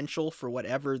potential for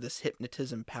whatever this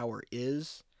hypnotism power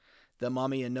is. That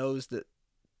Mamiya knows that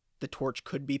the torch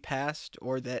could be passed,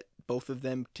 or that both of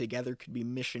them together could be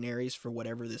missionaries for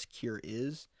whatever this cure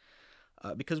is.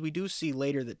 Because we do see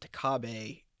later that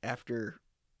Takabe, after,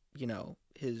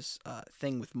 his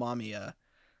thing with Mamiya,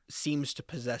 seems to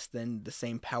possess then the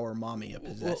same power Mamiya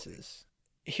possesses.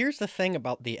 Well, here's the thing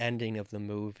about the ending of the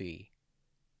movie.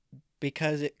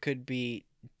 Because it could be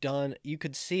done, you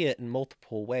could see it in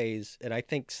multiple ways, and I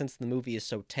think since the movie is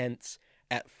so tense,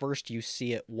 at first you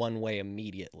see it one way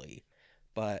immediately.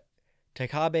 But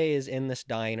Takabe is in this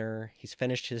diner, he's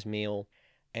finished his meal,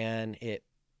 and it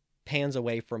pans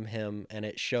away from him, and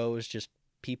it shows just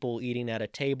people eating at a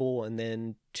table, and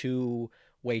then two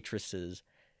waitresses.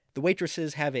 The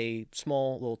waitresses have a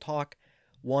small little talk.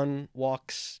 One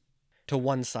walks to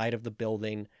one side of the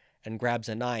building and grabs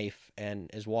a knife and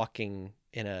is walking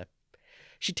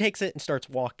she takes it and starts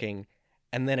walking,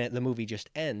 and then the movie just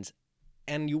ends.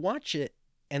 And you watch it,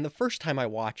 and the first time I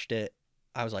watched it,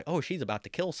 I was like, oh, she's about to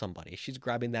kill somebody. She's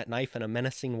grabbing that knife in a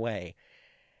menacing way.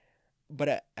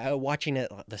 But watching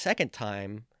it the second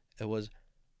time, it was,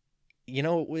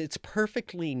 it's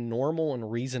perfectly normal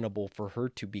and reasonable for her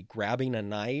to be grabbing a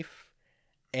knife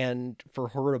and for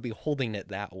her to be holding it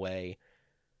that way.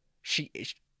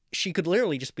 She could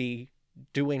literally just be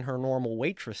doing her normal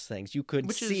waitress things. You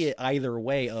could see it either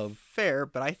way of... Fair,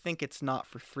 but I think it's not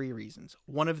for 3 reasons.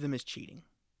 One of them is cheating.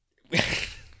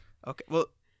 Okay, well...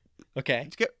 Okay.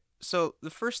 So the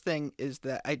first thing is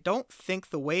that I don't think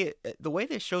the way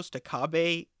that shows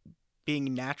Takabe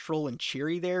being natural and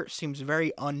cheery there seems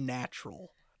very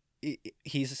unnatural.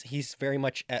 He's very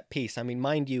much at peace. I mean,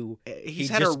 mind you... He's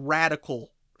had a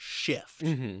radical shift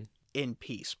in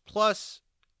peace. Plus,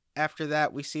 after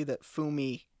that, we see that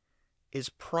Fumi is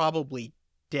probably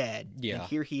dead. Yeah. And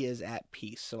here he is at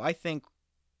peace. So I think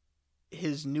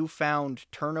his newfound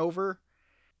turnover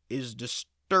is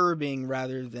disturbing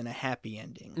rather than a happy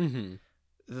ending. Mm-hmm.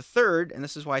 The third, and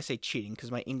this is why I say cheating,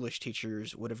 because my English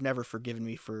teachers would have never forgiven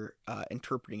me for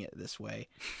interpreting it this way.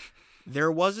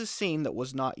 There was a scene that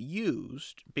was not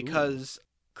used because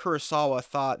Kurosawa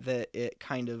thought that it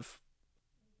kind of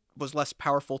was less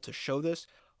powerful to show this,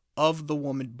 of the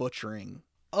woman butchering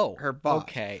her boss.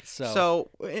 Okay, so,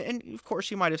 and of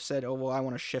course you might have said, oh, well, I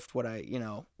want to shift what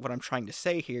I'm trying to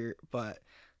say here, but,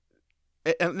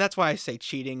 and that's why I say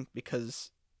cheating,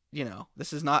 because,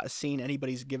 this is not a scene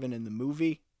anybody's given in the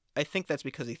movie. I think that's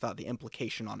because he thought the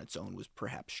implication on its own was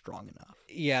perhaps strong enough.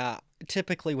 Yeah,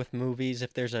 typically with movies,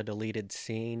 if there's a deleted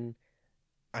scene,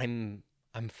 I'm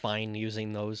fine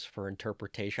using those for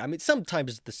interpretation. I mean,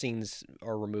 sometimes the scenes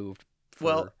are removed.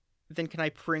 Well, then can I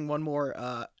bring one more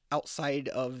outside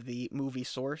of the movie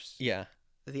source? Yeah.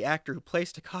 The actor who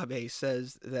plays Takabe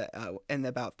says that, and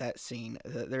about that scene,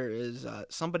 that there is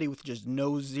somebody with just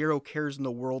zero cares in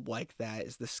the world like that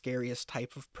is the scariest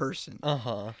type of person.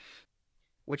 Uh-huh.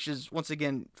 Which is, once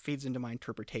again, feeds into my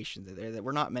interpretation that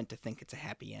we're not meant to think it's a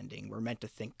happy ending. We're meant to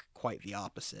think quite the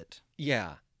opposite.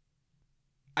 Yeah.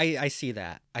 I see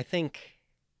that. I think...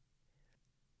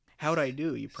 How'd I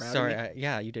do? You proud Sorry, of me?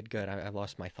 yeah, you did good. I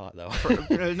lost my thought,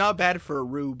 though. Not bad for a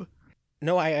rube.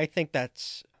 No, I think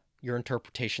that's... Your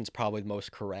interpretation's probably the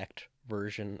most correct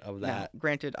version of that. Now,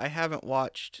 granted, I haven't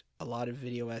watched a lot of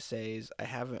video essays.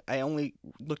 I only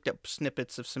looked up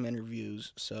snippets of some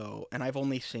interviews, and I've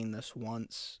only seen this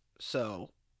once, so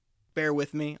bear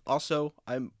with me. Also,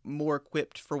 I'm more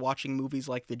equipped for watching movies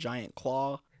like The Giant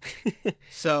Claw,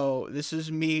 so this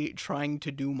is me trying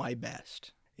to do my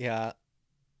best. Yeah.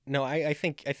 No, I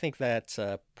think that's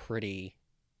a pretty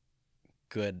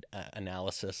good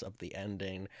analysis of the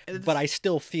ending, but I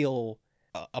still feel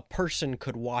a person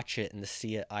could watch it and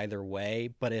see it either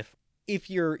way. But if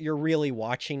you're really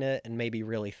watching it and maybe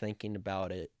really thinking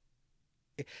about it,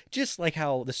 just like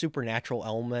how the supernatural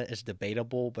element is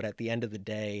debatable, but at the end of the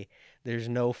day, there's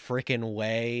no freaking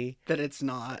way that it's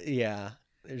not. Yeah,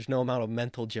 there's no amount of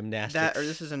mental gymnastics. Or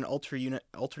this is an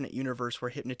alternate universe where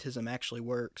hypnotism actually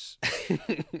works.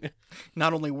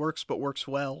 Not only works, but works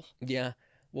well. Yeah.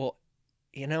 Well,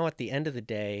 at the end of the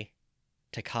day,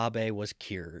 Takabe was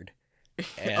cured.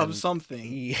 Of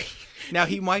something. Now,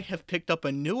 he might have picked up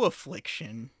a new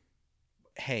affliction.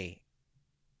 Hey,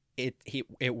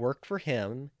 it worked for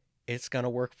him. It's going to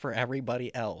work for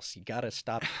everybody else. You got to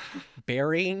stop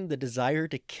burying the desire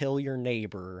to kill your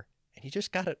neighbor. And you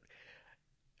just got to...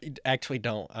 Actually,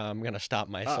 don't. I'm going to stop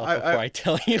myself before I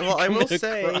tell you. Well, I will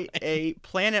say a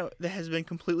planet that has been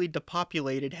completely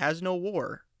depopulated has no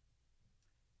war.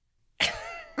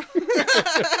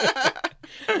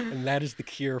 And that is the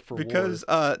cure for war. Because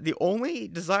the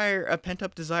only a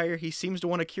pent-up desire he seems to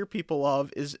want to cure people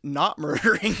of is not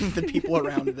murdering the people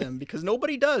around them, because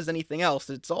nobody does anything else.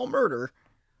 It's all murder.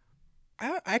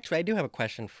 Actually, I do have a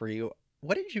question for you.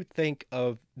 What did you think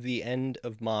of the end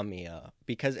of Mamiya?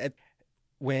 Because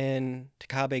when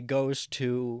Takabe goes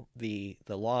to the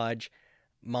lodge,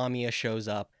 Mamiya shows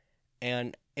up,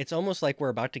 and it's almost like we're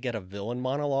about to get a villain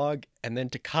monologue, and then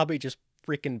Takabe just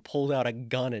freaking pulls out a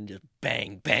gun and just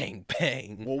bang, bang,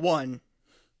 bang. Well, one,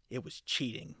 it was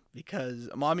cheating because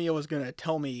Mamiya was going to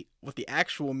tell me what the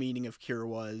actual meaning of cure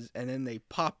was, and then they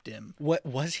popped him. What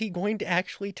was he going to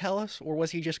actually tell us, or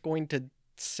was he just going to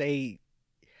say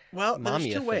Well, there's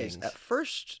Mamiya two ways. things? At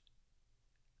first,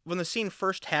 when the scene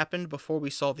first happened before we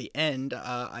saw the end,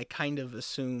 I kind of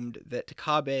assumed that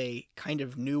Takabe kind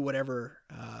of knew whatever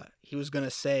he was going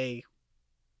to say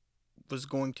was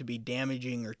going to be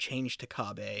damaging or change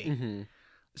Takabe. Mm-hmm.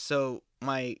 So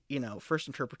my, first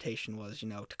interpretation was,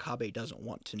 Takabe doesn't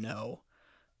want to know.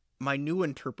 My new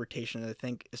interpretation, I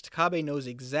think, is Takabe knows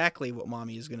exactly what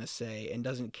Mami is going to say and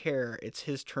doesn't care. It's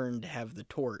his turn to have the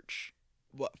torch.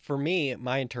 Well, for me,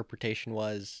 my interpretation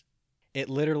was it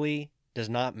literally does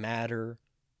not matter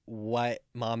what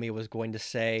Mami was going to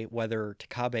say, whether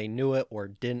Takabe knew it or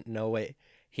didn't know it.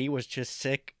 He was just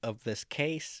sick of this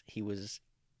case. He was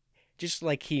just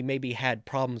like he maybe had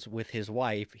problems with his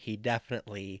wife. He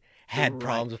definitely had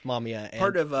problems with Mamiya, and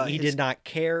Part of he did not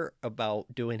care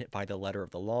about doing it by the letter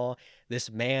of the law. This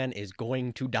man is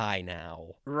going to die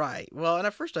now. Right. Well, and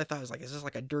at first I thought it was like, is this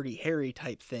like a Dirty Harry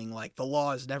type thing? Like the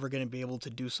law is never going to be able to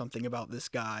do something about this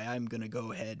guy. I'm going to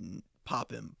go ahead and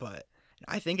pop him. But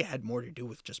I think it had more to do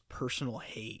with just personal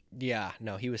hate. Yeah,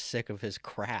 no, he was sick of his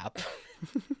crap.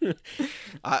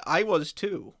 I was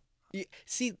too.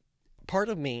 See, part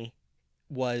of me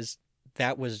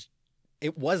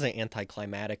it wasn't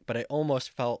anticlimactic, but it almost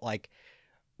felt like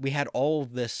we had all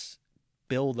of this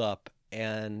build up,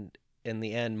 and in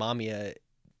the end Mamiya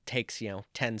takes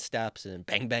 10 steps and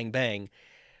bang bang bang.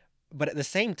 But at the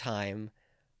same time,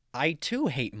 I too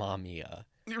hate Mamiya,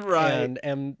 Right.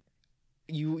 and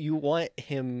you want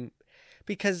him,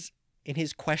 because in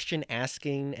his question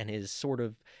asking and his sort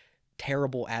of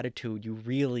terrible attitude,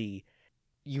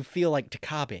 you feel like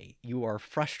Takabe. You are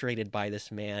frustrated by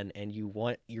this man, and you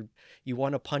want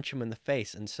to punch him in the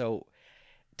face. And so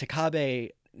Takabe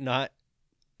not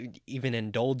even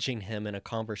indulging him in a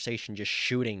conversation, just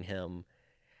shooting him,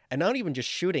 and not even just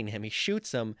shooting him, he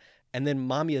shoots him, and then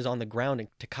Mami is on the ground, and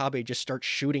Takabe just starts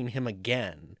shooting him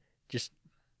again, just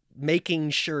making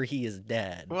sure he is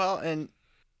dead. Well, and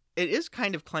it is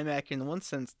kind of climactic in the one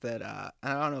sense that, I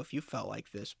don't know if you felt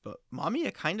like this, but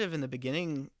Mamiya kind of in the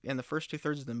beginning, in the first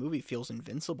 2/3 of the movie, feels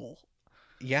invincible.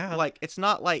 Yeah. Like, it's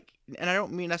not like, and I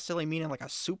don't necessarily mean in like a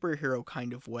superhero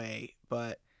kind of way,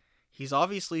 but he's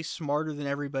obviously smarter than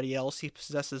everybody else. He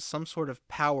possesses some sort of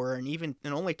power, and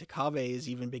only Takabe is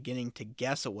even beginning to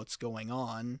guess at what's going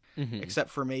on, except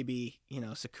for maybe,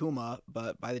 Sakuma,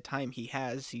 but by the time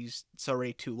it's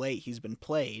already too late. He's been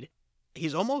played.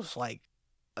 He's almost like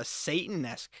a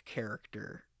Satan-esque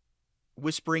character,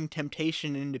 whispering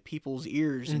temptation into people's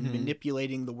ears and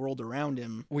manipulating the world around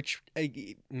him. Which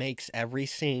makes every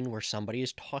scene where somebody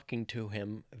is talking to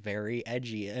him very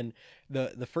edgy. And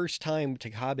the first time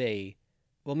Takabe,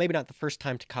 well, maybe not the first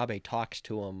time Takabe talks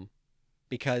to him,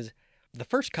 because the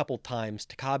first couple times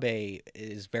Takabe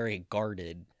is very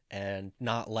guarded and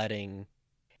not letting,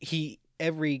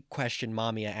 every question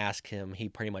Mamiya asks him, he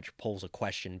pretty much pulls a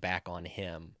question back on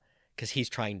him, because he's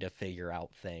trying to figure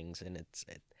out things, and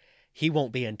he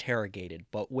won't be interrogated.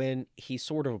 But when he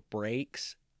sort of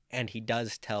breaks and he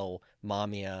does tell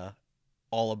Mamiya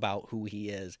all about who he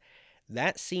is,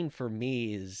 that scene for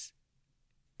me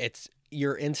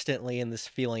you're instantly in this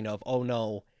feeling of, oh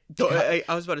no. I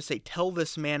was about to say, tell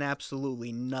this man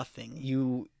absolutely nothing.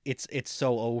 It's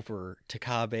so over.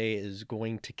 Takabe is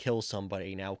going to kill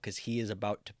somebody now because he is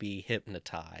about to be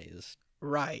hypnotized.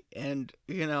 Right, and,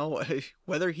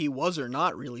 whether he was or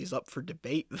not really is up for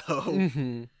debate, though.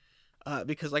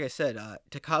 Because, like I said,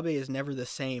 Takabe is never the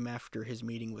same after his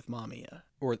meeting with Mamiya.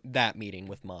 Or that meeting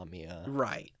with Mamiya.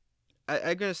 Right.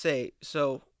 I'm going to say,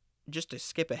 so, just to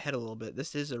skip ahead a little bit,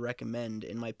 this is a recommend,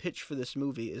 and my pitch for this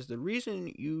movie is the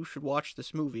reason you should watch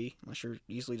this movie, unless you're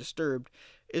easily disturbed,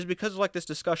 is because of, like, this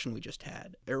discussion we just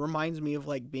had. It reminds me of,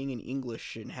 like, being in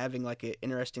English and having, like, an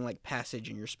interesting, like, passage,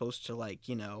 and you're supposed to, like,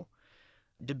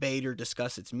 debate or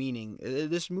discuss its meaning.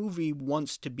 This movie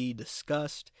wants to be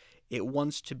discussed, it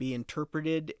wants to be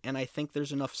interpreted, and I think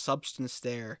there's enough substance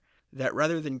there that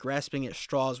rather than grasping at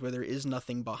straws where there is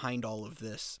nothing behind all of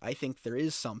this, I think there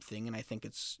is something, and I think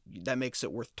that makes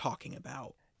it worth talking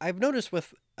about. I've noticed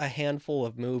with a handful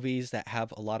of movies that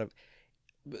have a lot of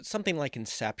something like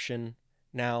Inception.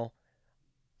 Now,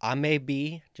 I may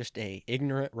be just a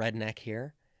ignorant redneck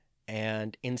here,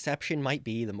 And Inception might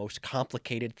be the most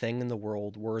complicated thing in the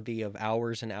world, worthy of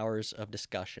hours and hours of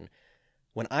discussion.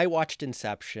 When I watched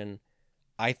Inception,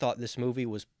 I thought this movie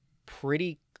was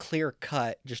pretty clear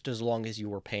cut just as long as you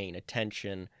were paying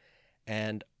attention.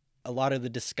 And a lot of the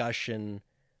discussion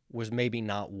was maybe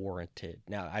not warranted.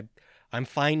 Now, I'm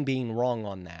fine being wrong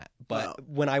on that. But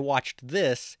when I watched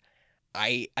this,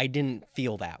 I didn't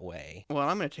feel that way. Well,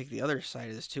 I'm going to take the other side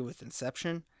of this too with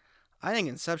Inception. I think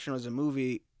Inception was a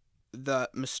movie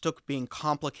that mistook being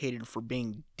complicated for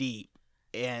being deep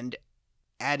and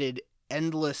added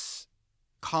endless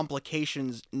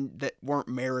complications that weren't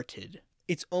merited.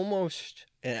 It's almost,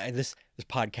 and this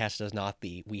podcast is not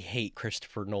the We Hate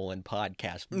Christopher Nolan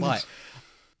podcast, but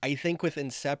I think with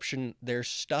Inception, there's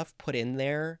stuff put in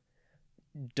there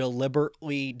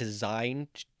deliberately designed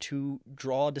to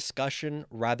draw discussion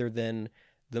rather than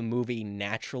the movie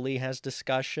naturally has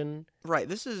discussion. Right,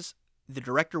 the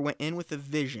director went in with a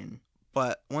vision,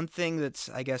 but one thing that's,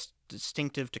 I guess,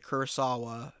 distinctive to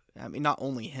Kurosawa, I mean, not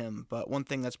only him, but one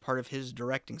thing that's part of his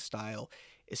directing style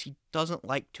is he doesn't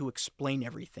like to explain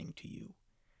everything to you.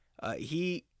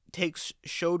 He takes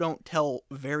show don't tell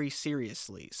very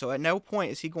seriously. So at no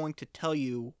point is he going to tell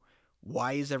you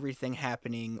why is everything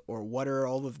happening or what are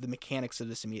all of the mechanics of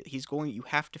this. You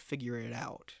have to figure it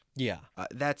out. Yeah.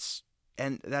 That's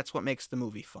what makes the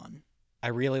movie fun. I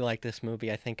really like this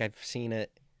movie. I think I've seen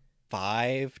it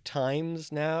 5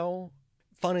 times now.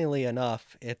 Funnily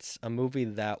enough, it's a movie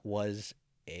that was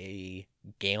a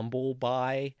gamble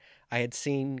buy. I had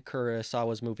seen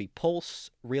Kurosawa's movie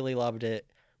Pulse, really loved it,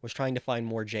 was trying to find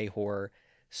more J-horror,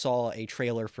 saw a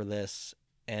trailer for this,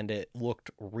 and it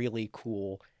looked really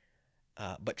cool.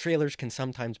 But trailers can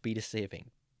sometimes be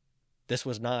deceiving. This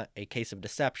was not a case of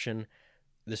deception.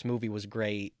 This movie was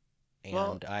great,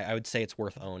 and I would say it's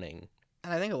worth owning.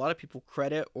 And I think a lot of people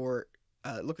credit or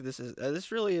look at this as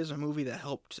this really is a movie that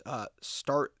helped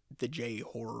start the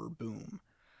J-horror boom.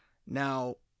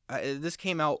 Now, this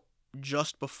came out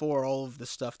just before all of the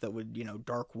stuff that would,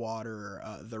 Dark Water,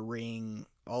 The Ring,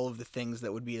 all of the things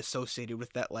that would be associated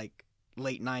with that, like,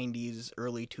 late 90s,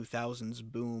 early 2000s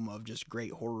boom of just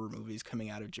great horror movies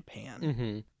coming out of Japan.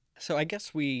 Mm-hmm. So I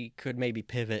guess we could maybe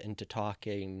pivot into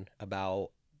talking about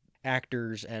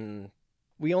actors, and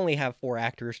we only have 4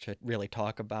 actors to really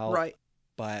talk about. Right.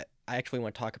 But I actually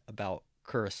want to talk about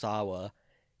Kurosawa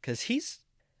because he's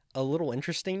a little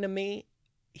interesting to me.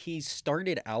 He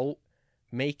started out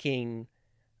making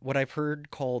what I've heard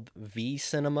called V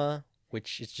cinema,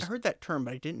 which is just... I heard that term,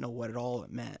 but I didn't know what at all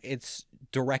it meant. It's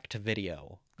direct to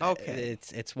video. Okay.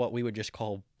 It's what we would just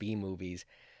call B movies.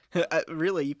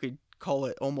 Really, you could call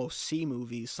it almost C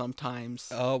movies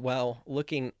sometimes. Oh, well,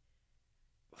 looking...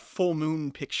 Full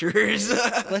moon pictures.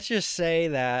 Let's just say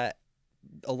that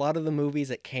a lot of the movies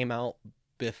that came out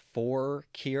before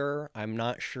Cure, I'm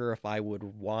not sure if I would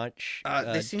watch.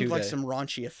 They seemed like some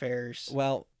raunchy affairs.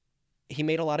 Well, he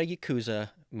made a lot of Yakuza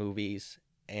movies,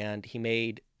 and he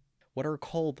made what are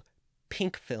called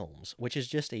pink films, which is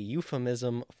just a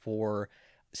euphemism for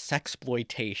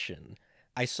sexploitation.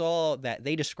 I saw that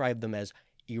they described them as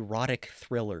erotic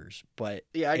thrillers, but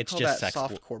I'd call that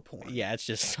softcore porn. Yeah, it's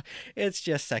just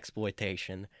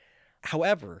sexploitation.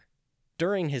 However,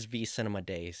 during his V cinema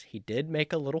days, he did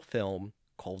make a little film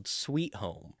called Sweet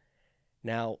Home.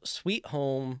 Now, Sweet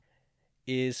Home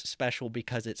is special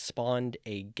because it spawned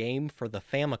a game for the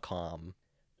Famicom,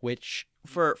 which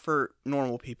for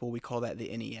normal people we call that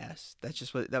the NES. That's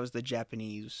just that was the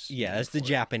Japanese. Yeah, it's the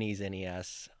Japanese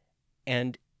NES.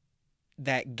 And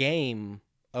that game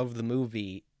of the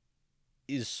movie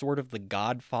is sort of the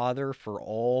godfather for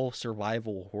all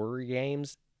survival horror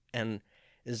games and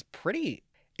is pretty...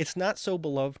 It's not so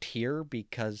beloved here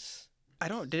because...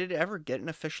 Did it ever get an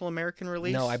official American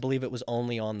release? No, I believe it was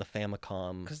only on the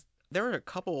Famicom. Because there were a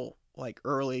couple like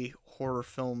early horror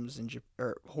films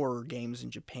or horror games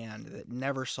in Japan that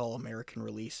never saw American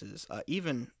releases.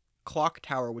 Even Clock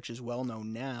Tower, which is well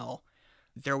known now,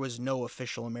 there was no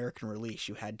official American release.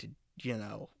 You had to,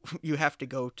 you have to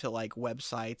go to like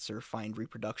websites or find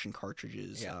reproduction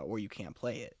cartridges, or you can't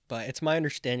play it. But it's my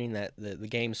understanding that the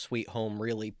game Sweet Home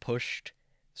really pushed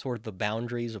sort of the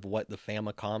boundaries of what the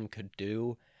Famicom could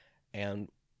do and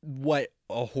what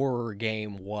a horror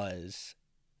game was.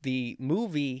 The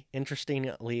movie,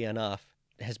 interestingly enough,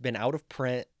 has been out of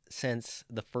print since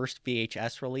the first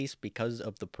VHS release because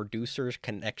of the producer's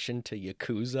connection to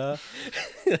Yakuza.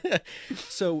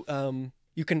 So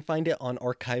you can find it on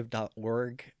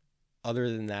archive.org. Other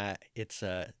than that, it's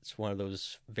one of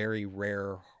those very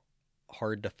rare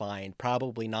hard to find.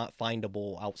 Probably not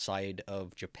findable outside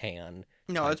of Japan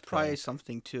No, type it's probably thing.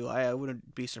 something too. I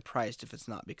wouldn't be surprised if it's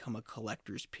not become a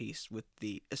collector's piece with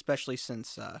especially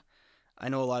since I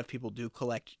know a lot of people do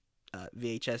collect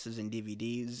VHSs and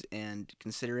DVDs, and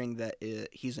considering that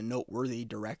he's a noteworthy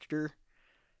director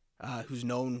who's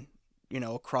known,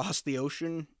 across the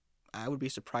ocean, I would be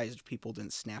surprised if people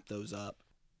didn't snap those up.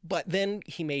 But then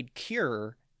he made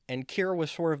Cure, and Cure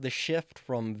was sort of the shift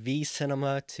from V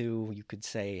cinema to, you could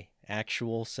say,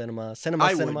 actual cinema,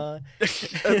 I would cinema.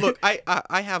 look.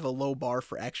 I have a low bar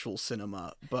for actual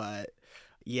cinema, but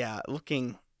yeah,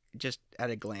 looking just at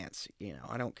a glance,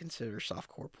 I don't consider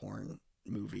softcore porn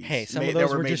Hey, movies some of that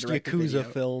those were were made just direct to Yakuza video.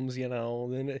 films,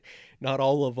 and not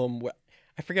all of them.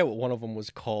 I forget what one of them was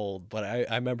called, but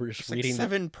I remember just It's like reading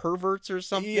Seven Perverts or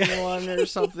something Yeah. on there or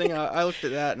something. I looked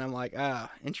at that and I'm like,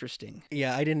 interesting.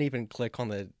 Yeah, I didn't even click on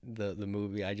the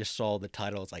movie. I just saw the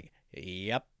title. It's like,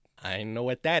 yep, I know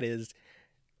what that is.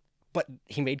 But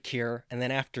he made Cure, and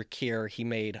then after Cure, he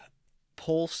made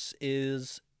Pulse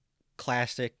is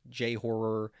classic J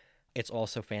horror. It's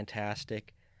also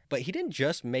fantastic. But he didn't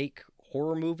just make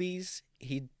horror movies.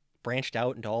 He branched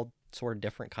out into all sort of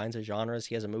different kinds of genres.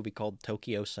 He has a movie called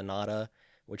Tokyo Sonata,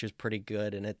 which is pretty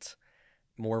good, and it's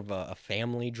more of a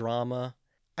family drama.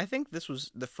 I think this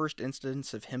was the first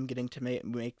instance of him getting to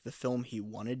make the film he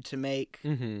wanted to make,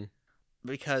 Mm-hmm.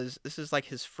 because this is like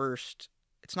his first.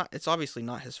 It's obviously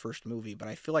not his first movie, but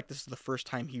I feel like this is the first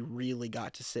time he really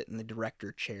got to sit in the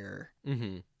director chair.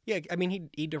 Mm-hmm. Yeah, I mean,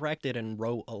 he directed and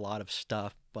wrote a lot of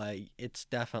stuff, but it's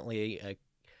definitely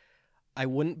I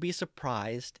wouldn't be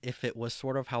surprised if it was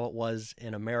sort of how it was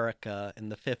in America in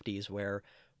the 50s, where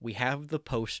we have the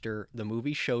poster, the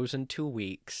movie shows in 2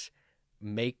 weeks,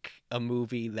 make a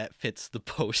movie that fits the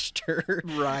poster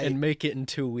Right. and make it in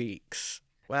 2 weeks.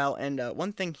 Well, and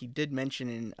one thing he did mention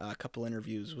in a couple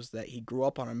interviews was that he grew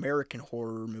up on American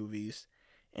horror movies,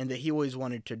 and that he always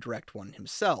wanted to direct one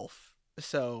himself.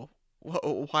 So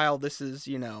while this is,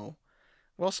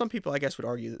 well, some people I guess would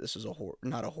argue that this is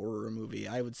not a horror movie.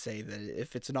 I would say that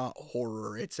if it's not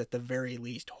horror, it's at the very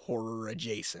least horror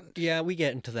adjacent. Yeah, we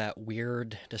get into that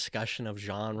weird discussion of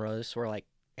genres, or like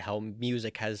how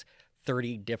music has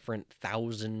 30 different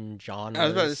thousand genres. I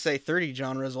was about to say 30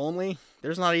 genres only.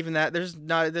 There's not even that. There's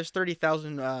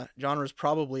 30,000 genres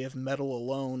probably of metal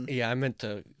alone. Yeah, I meant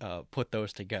to put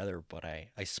those together, but I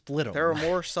split them. There are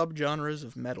more subgenres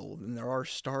of metal than there are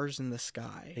stars in the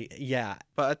sky. Yeah.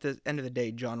 But at the end of the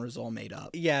day, genres all made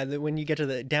up. Yeah, when you get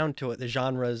to down to it, the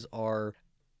genres are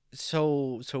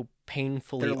so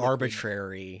painfully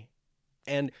arbitrary.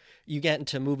 And you get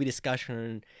into movie discussion,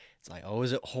 and it's like, oh,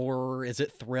 is it horror? Is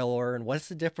it thriller? And what's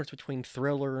the difference between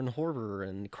thriller and horror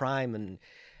and crime? And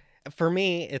for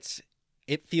me,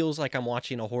 it feels like I'm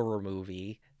watching a horror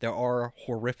movie. There are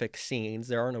horrific scenes.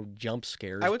 There are no jump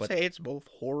scares. I would say it's both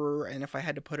horror, and if I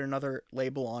had to put another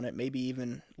label on it, maybe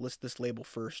even list this label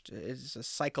first. It's a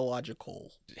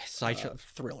psychological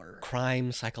thriller.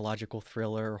 Crime, psychological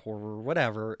thriller, horror,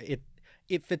 whatever.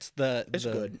 It fits It's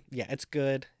good. Yeah, it's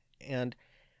good. And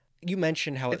you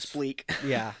mentioned how it's bleak.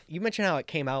 Yeah, you mentioned how it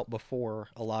came out before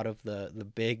a lot of the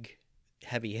big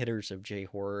heavy hitters of J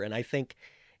horror, and I think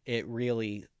it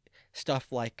really,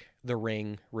 stuff like The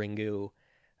Ring, Ringu,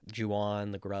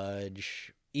 Ju-on, The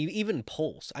Grudge, even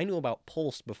Pulse. I knew about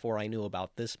Pulse before I knew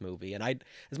about this movie, and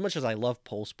as much as I love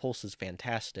Pulse, Pulse is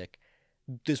fantastic.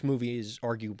 This movie is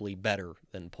arguably better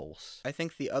than Pulse. I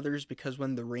think the others, because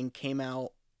when The Ring came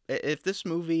out, if this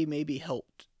movie maybe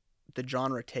helped the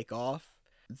genre take off,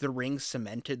 The Ring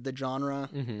cemented the genre,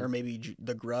 or maybe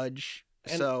The Grudge.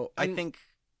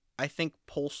 I think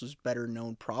Pulse is better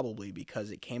known probably because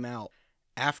it came out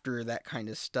after that kind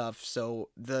of stuff, so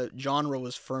the genre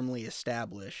was firmly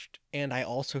established. And I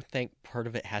also think part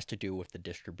of it has to do with the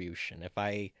distribution. If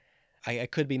I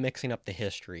could be mixing up the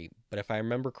history, but if I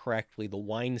remember correctly, the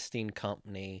Weinstein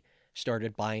Company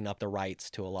started buying up the rights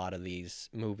to a lot of these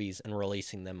movies and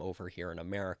releasing them over here in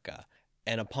America.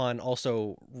 And upon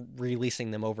also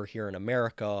releasing them over here in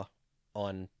America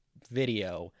on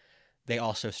video, they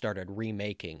also started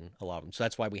remaking a lot of them. So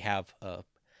that's why we have a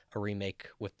remake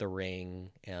with The Ring,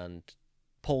 and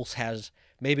Pulse has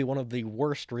maybe one of the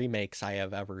worst remakes I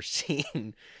have ever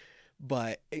seen.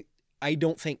 But I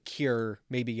don't think Cure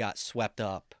maybe got swept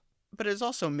up. But it's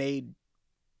also made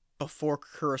before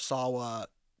Kurosawa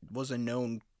was a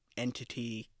known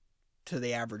entity to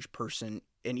the average person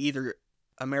in either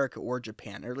America or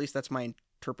Japan, or at least that's my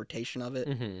interpretation of it.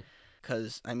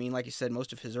 Because, I mean, like you said,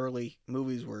 most of his early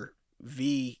movies were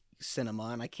V cinema,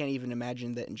 and I can't even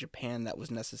imagine that in Japan that was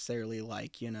necessarily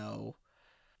like,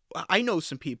 I know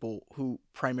some people who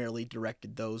primarily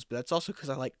directed those, but that's also because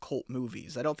I like cult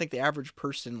movies. I don't think the average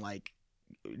person like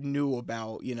knew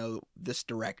about, this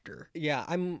director. Yeah,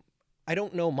 I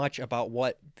don't know much about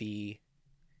what the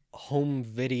home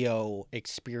video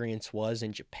experience was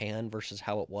in Japan versus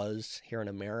how it was here in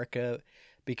America,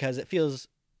 because it feels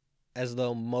as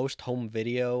though most home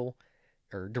video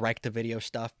or direct to video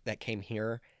stuff that came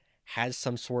here has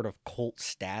some sort of cult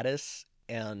status,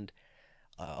 and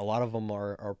a lot of them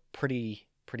are pretty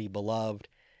beloved.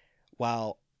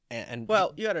 While and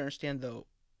Well, you gotta understand though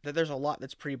that there's a lot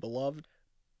that's pretty beloved,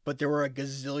 but there were a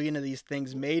gazillion of these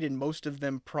things made, and most of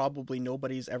them probably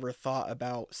nobody's ever thought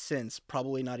about since.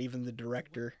 Probably not even the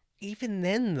director. even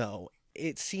then though,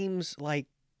 it seems like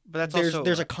But that's also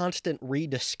there's a constant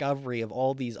rediscovery of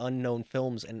all these unknown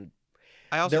films, and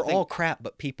I also they're think all crap,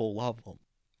 but people love them.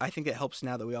 I think it helps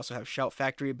now that we also have Shout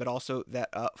Factory, but also that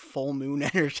Full Moon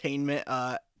Entertainment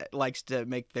likes to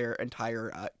make their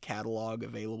entire catalog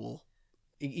available.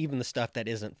 Even the stuff that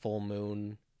isn't Full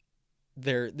Moon,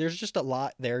 there's just a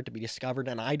lot there to be discovered,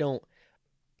 and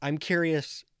I'm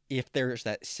curious if there's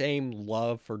that same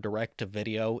love for direct to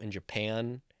video in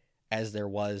Japan as there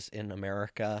was in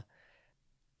America.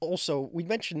 Also, we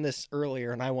mentioned this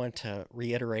earlier, and I want to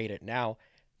reiterate it now.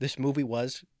 This movie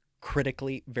was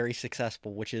critically very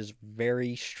successful, which is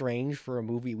very strange for a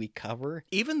movie we cover.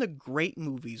 Even the great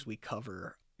movies we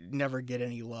cover never get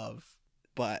any love.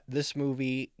 But this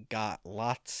movie got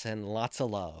lots and lots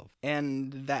of love.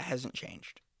 And that hasn't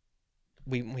changed.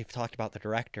 We've talked about the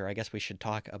director. I guess we should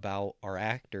talk about our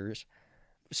actors.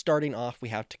 Starting off, we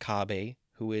have Takabe,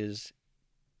 who is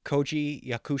Koji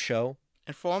Yakusho.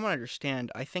 And from what I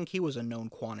understand, I think he was a known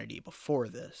quantity before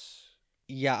this.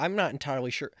 Yeah, I'm not entirely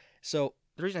sure. So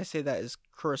the reason I say that is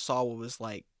Kurosawa was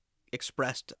like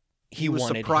expressed he was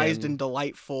wanted surprised him.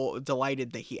 and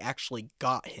delighted that he actually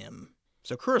got him.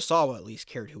 So Kurosawa at least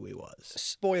cared who he was.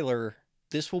 Spoiler,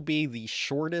 this will be the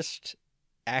shortest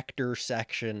actor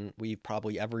section we've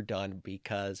probably ever done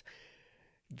because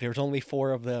there's only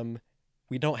 4 of them.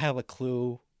 We don't have a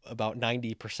clue about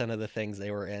 90% of the things they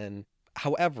were in.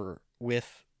 However,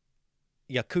 with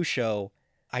Yakusho,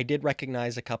 I did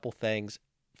recognize a couple things.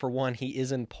 For one, he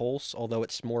is in Pulse, although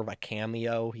it's more of a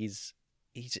cameo. He's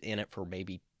in it for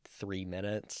maybe 3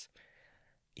 minutes.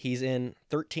 He's in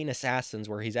 13 Assassins,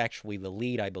 where he's actually the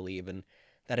lead, I believe, and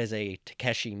that is a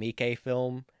Takeshi Miike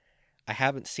film. I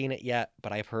haven't seen it yet,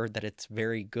 but I've heard that it's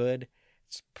very good.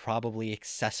 It's probably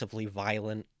excessively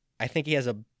violent. I think he has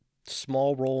a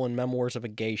small role in Memoirs of a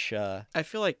Geisha. I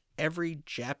feel like every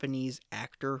Japanese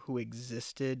actor who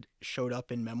existed showed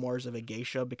up in Memoirs of a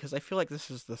Geisha, because I feel like this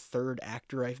is the 3rd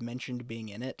actor I've mentioned being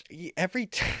in it. Every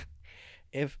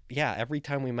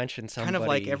time we mention somebody, kind of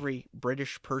like every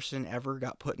British person ever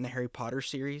got put in the Harry Potter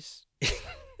series.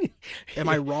 Am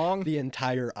I wrong? The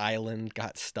entire island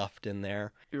got stuffed in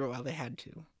there. Well, they had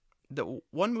to. The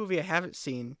one movie I haven't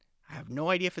seen, I have no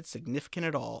idea if it's significant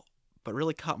at all, but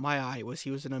really caught my eye was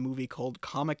he was in a movie called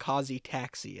Kamikaze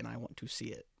Taxi, and I want to see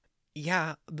it.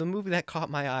 Yeah, the movie that caught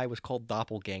my eye was called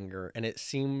Doppelganger, and it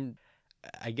seemed,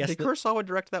 I guess... Did Kurosawa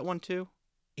direct that one too?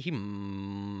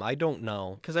 I don't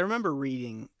know. Because I remember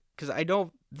reading, because I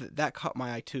know that caught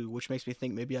my eye too, which makes me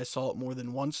think maybe I saw it more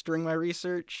than once during my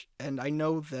research, and I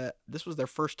know that this was their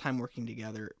first time working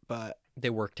together, but... They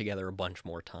worked together a bunch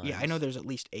more times. Yeah, I know there's at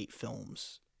least 8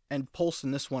 films, and Pulse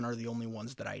and this one are the only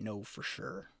ones that I know for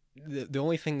sure. The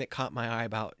only thing that caught my eye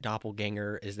about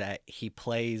Doppelganger is that he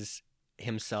plays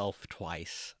himself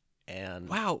twice. And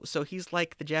wow, so he's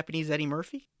like the Japanese Eddie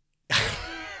Murphy?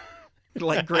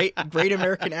 Like great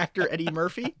American actor Eddie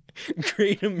Murphy?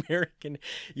 Great American.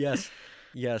 Yes.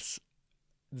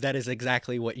 That is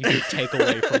exactly what you could take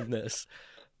away from this.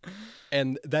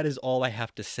 And that is all I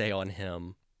have to say on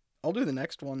him. I'll do the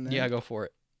next one then. Yeah, go for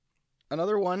it.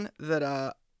 Another one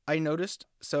that I noticed.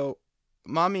 So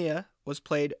Mamiya was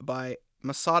played by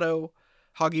Masato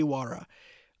Hagiwara.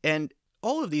 And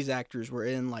all of these actors were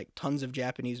in like tons of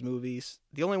Japanese movies.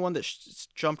 The only one that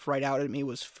jumped right out at me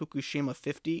was Fukushima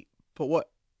 50. But what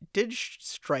did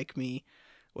strike me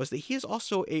was that he is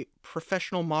also a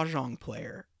professional mahjong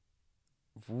player.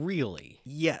 Really?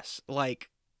 Yes, like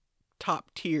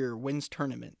top tier, wins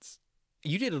tournaments.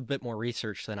 You did a bit more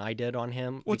research than I did on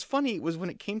him. What's funny was when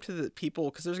it came to the people,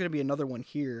 because there's going to be another one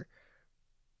here,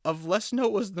 of less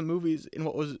note was the movies, and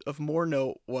what was of more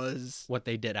note was... what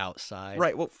they did outside.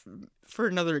 Right, well, for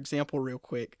another example real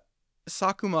quick,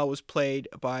 Sakuma was played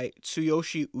by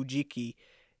Tsuyoshi Ujiki,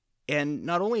 and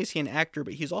not only is he an actor,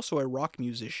 but he's also a rock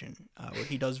musician, where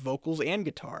he does vocals and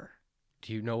guitar.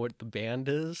 Do you know what the band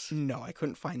is? No, I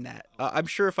couldn't find that. I'm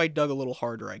sure if I dug a little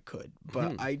harder, I could,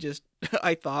 but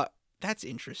I thought That's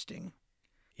interesting.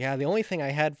 Yeah, the only thing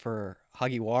I had for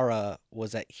Hagiwara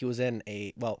was that he was in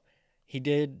he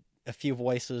did a few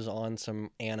voices on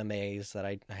some animes that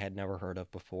I had never heard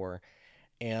of before.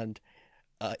 And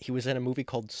he was in a movie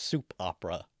called Soup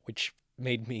Opera, which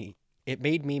made me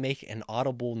make an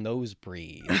audible nose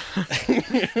breathe.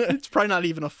 It's probably not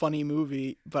even a funny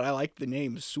movie, but I like the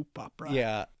name Soup Opera.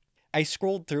 Yeah. I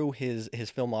scrolled through his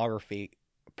filmography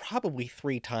probably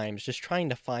 3 times just trying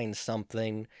to find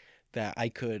something that I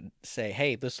could say,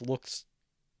 hey, this looks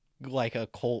like a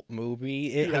cult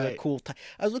movie. It has a cool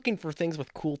I was looking for things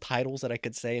with cool titles that I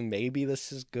could say maybe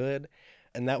this is good,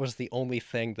 and that was the only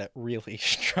thing that really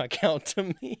struck out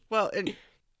to me. Well, and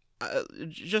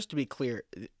just to be clear,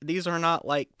 these are not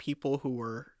like people who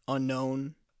were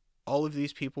unknown. All of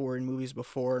these people were in movies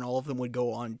before, and all of them would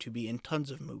go on to be in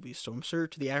tons of movies. So I'm sure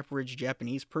to the average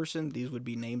Japanese person, these would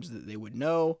be names that they would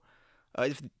know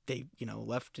if they,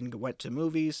 left and went to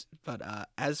movies. But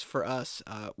as for us,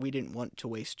 we didn't want to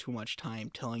waste too much time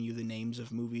telling you the names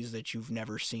of movies that you've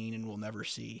never seen and will never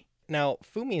see. Now,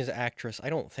 Fumi's actress, I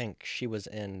don't think she was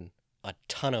in a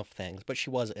ton of things, but she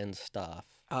was in stuff.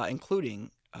 Including,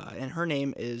 and her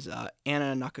name is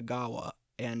Anna Nakagawa,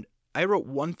 and I wrote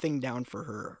one thing down for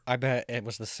her. I bet it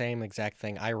was the same exact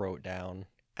thing I wrote down.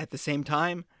 At the same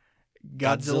time,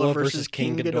 Godzilla vs.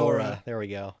 King Ghidorah. There we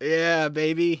go. Yeah,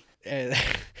 baby.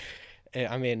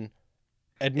 I mean,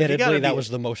 admittedly, that was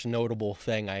the most notable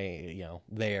thing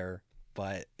there.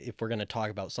 But if we're going to talk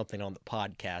about something on the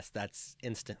podcast, that's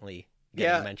instantly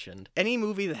getting mentioned. Any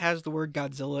movie that has the word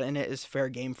Godzilla in it is fair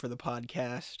game for the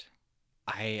podcast.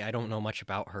 I don't know much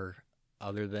about her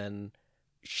other than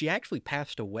she actually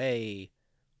passed away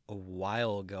a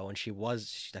while ago, and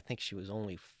I think she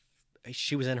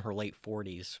was in her late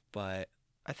 40s, but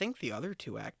I think the other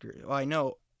 2 actors,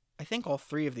 I think all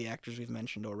 3 of the actors we've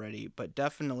mentioned already, but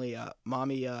definitely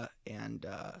Mamiya and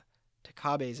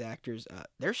Takabe's actors,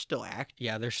 they're still acting.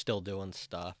 Yeah, they're still doing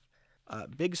stuff.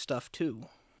 Big stuff too.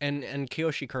 And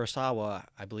Kiyoshi Kurosawa,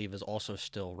 I believe, is also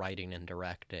still writing and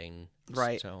directing.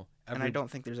 Right. So and I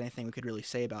don't think there's anything we could really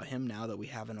say about him now that we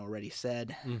haven't already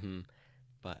said. Mm-hmm.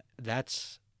 But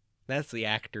that's the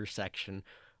actor section.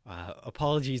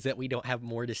 Apologies that we don't have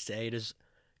more to say. It is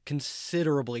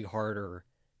considerably harder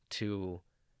to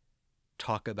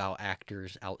talk about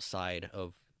actors outside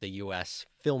of the U.S.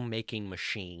 filmmaking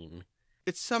machine.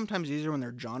 It's sometimes easier when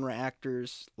they're genre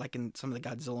actors, like in some of the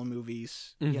Godzilla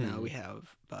movies. Mm-hmm. We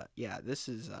have. But yeah, this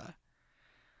is.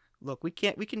 Look,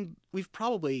 we've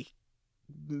probably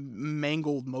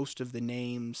mangled most of the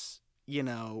names.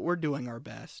 We're doing our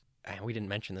best. We didn't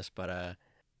mention this, but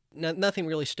nothing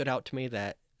really stood out to me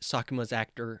that Sakuma's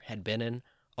actor had been in,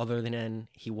 other than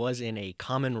he was in a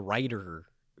Kamen Rider.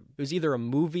 It was either a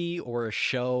movie or a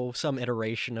show, some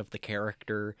iteration of the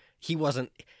character. He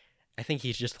wasn't. I think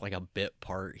he's just like a bit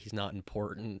part. He's not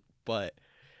important, but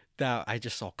that I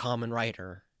just saw Kamen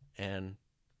Rider, and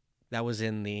that was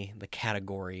in the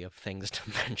category of things to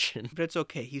mention. But it's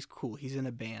okay. He's cool. He's in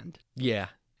a band. Yeah.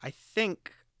 I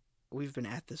think we've been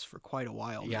at this for quite a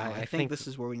while now. I think this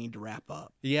is where we need to wrap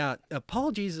up. Yeah.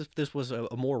 Apologies if this was a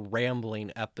more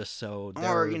rambling episode.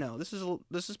 Or,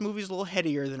 this movie's a little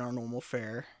headier than our normal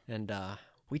fare. And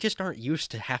we just aren't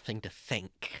used to having to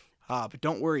think. But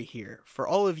don't worry here. For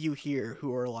all of you here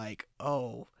who are like,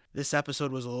 oh, this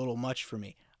episode was a little much for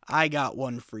me, I got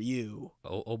one for you.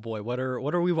 Oh boy, what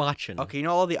are we watching? Okay,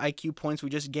 all the IQ points we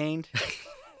just gained?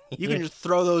 You can just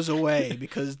throw those away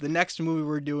because the next movie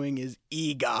we're doing is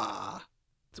Iga.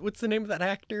 What's the name of that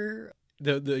actor?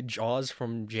 The Jaws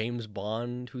from James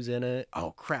Bond who's in it?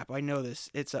 Oh crap, I know this.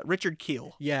 It's Richard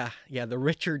Kiel. Yeah, the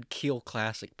Richard Kiel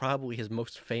classic, probably his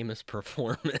most famous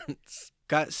performance.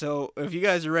 So if you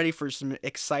guys are ready for some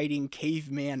exciting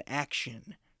caveman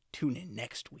action, tune in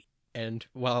next week. And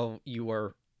while you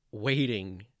are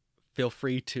waiting, feel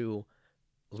free to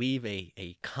leave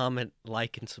a comment,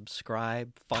 like, and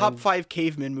subscribe. Top 5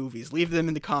 caveman movies. Leave them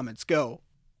in the comments. Go.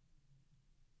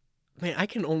 Man, I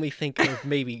can only think of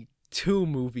maybe 2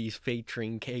 movies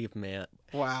featuring caveman.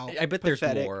 Wow. I bet Pathetic.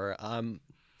 There's more.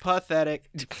 Pathetic.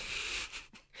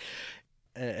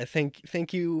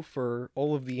 Thank you for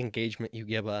all of the engagement you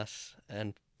give us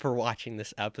and for watching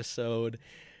this episode.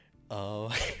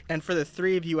 And for the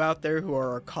 3 of you out there who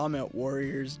are our comment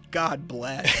warriors, God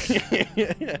bless.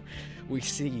 We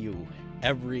see you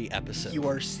every episode. You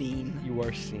are seen. You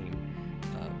are seen.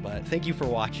 But thank you for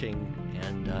watching,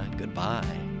 and goodbye.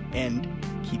 And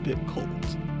keep it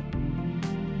cold.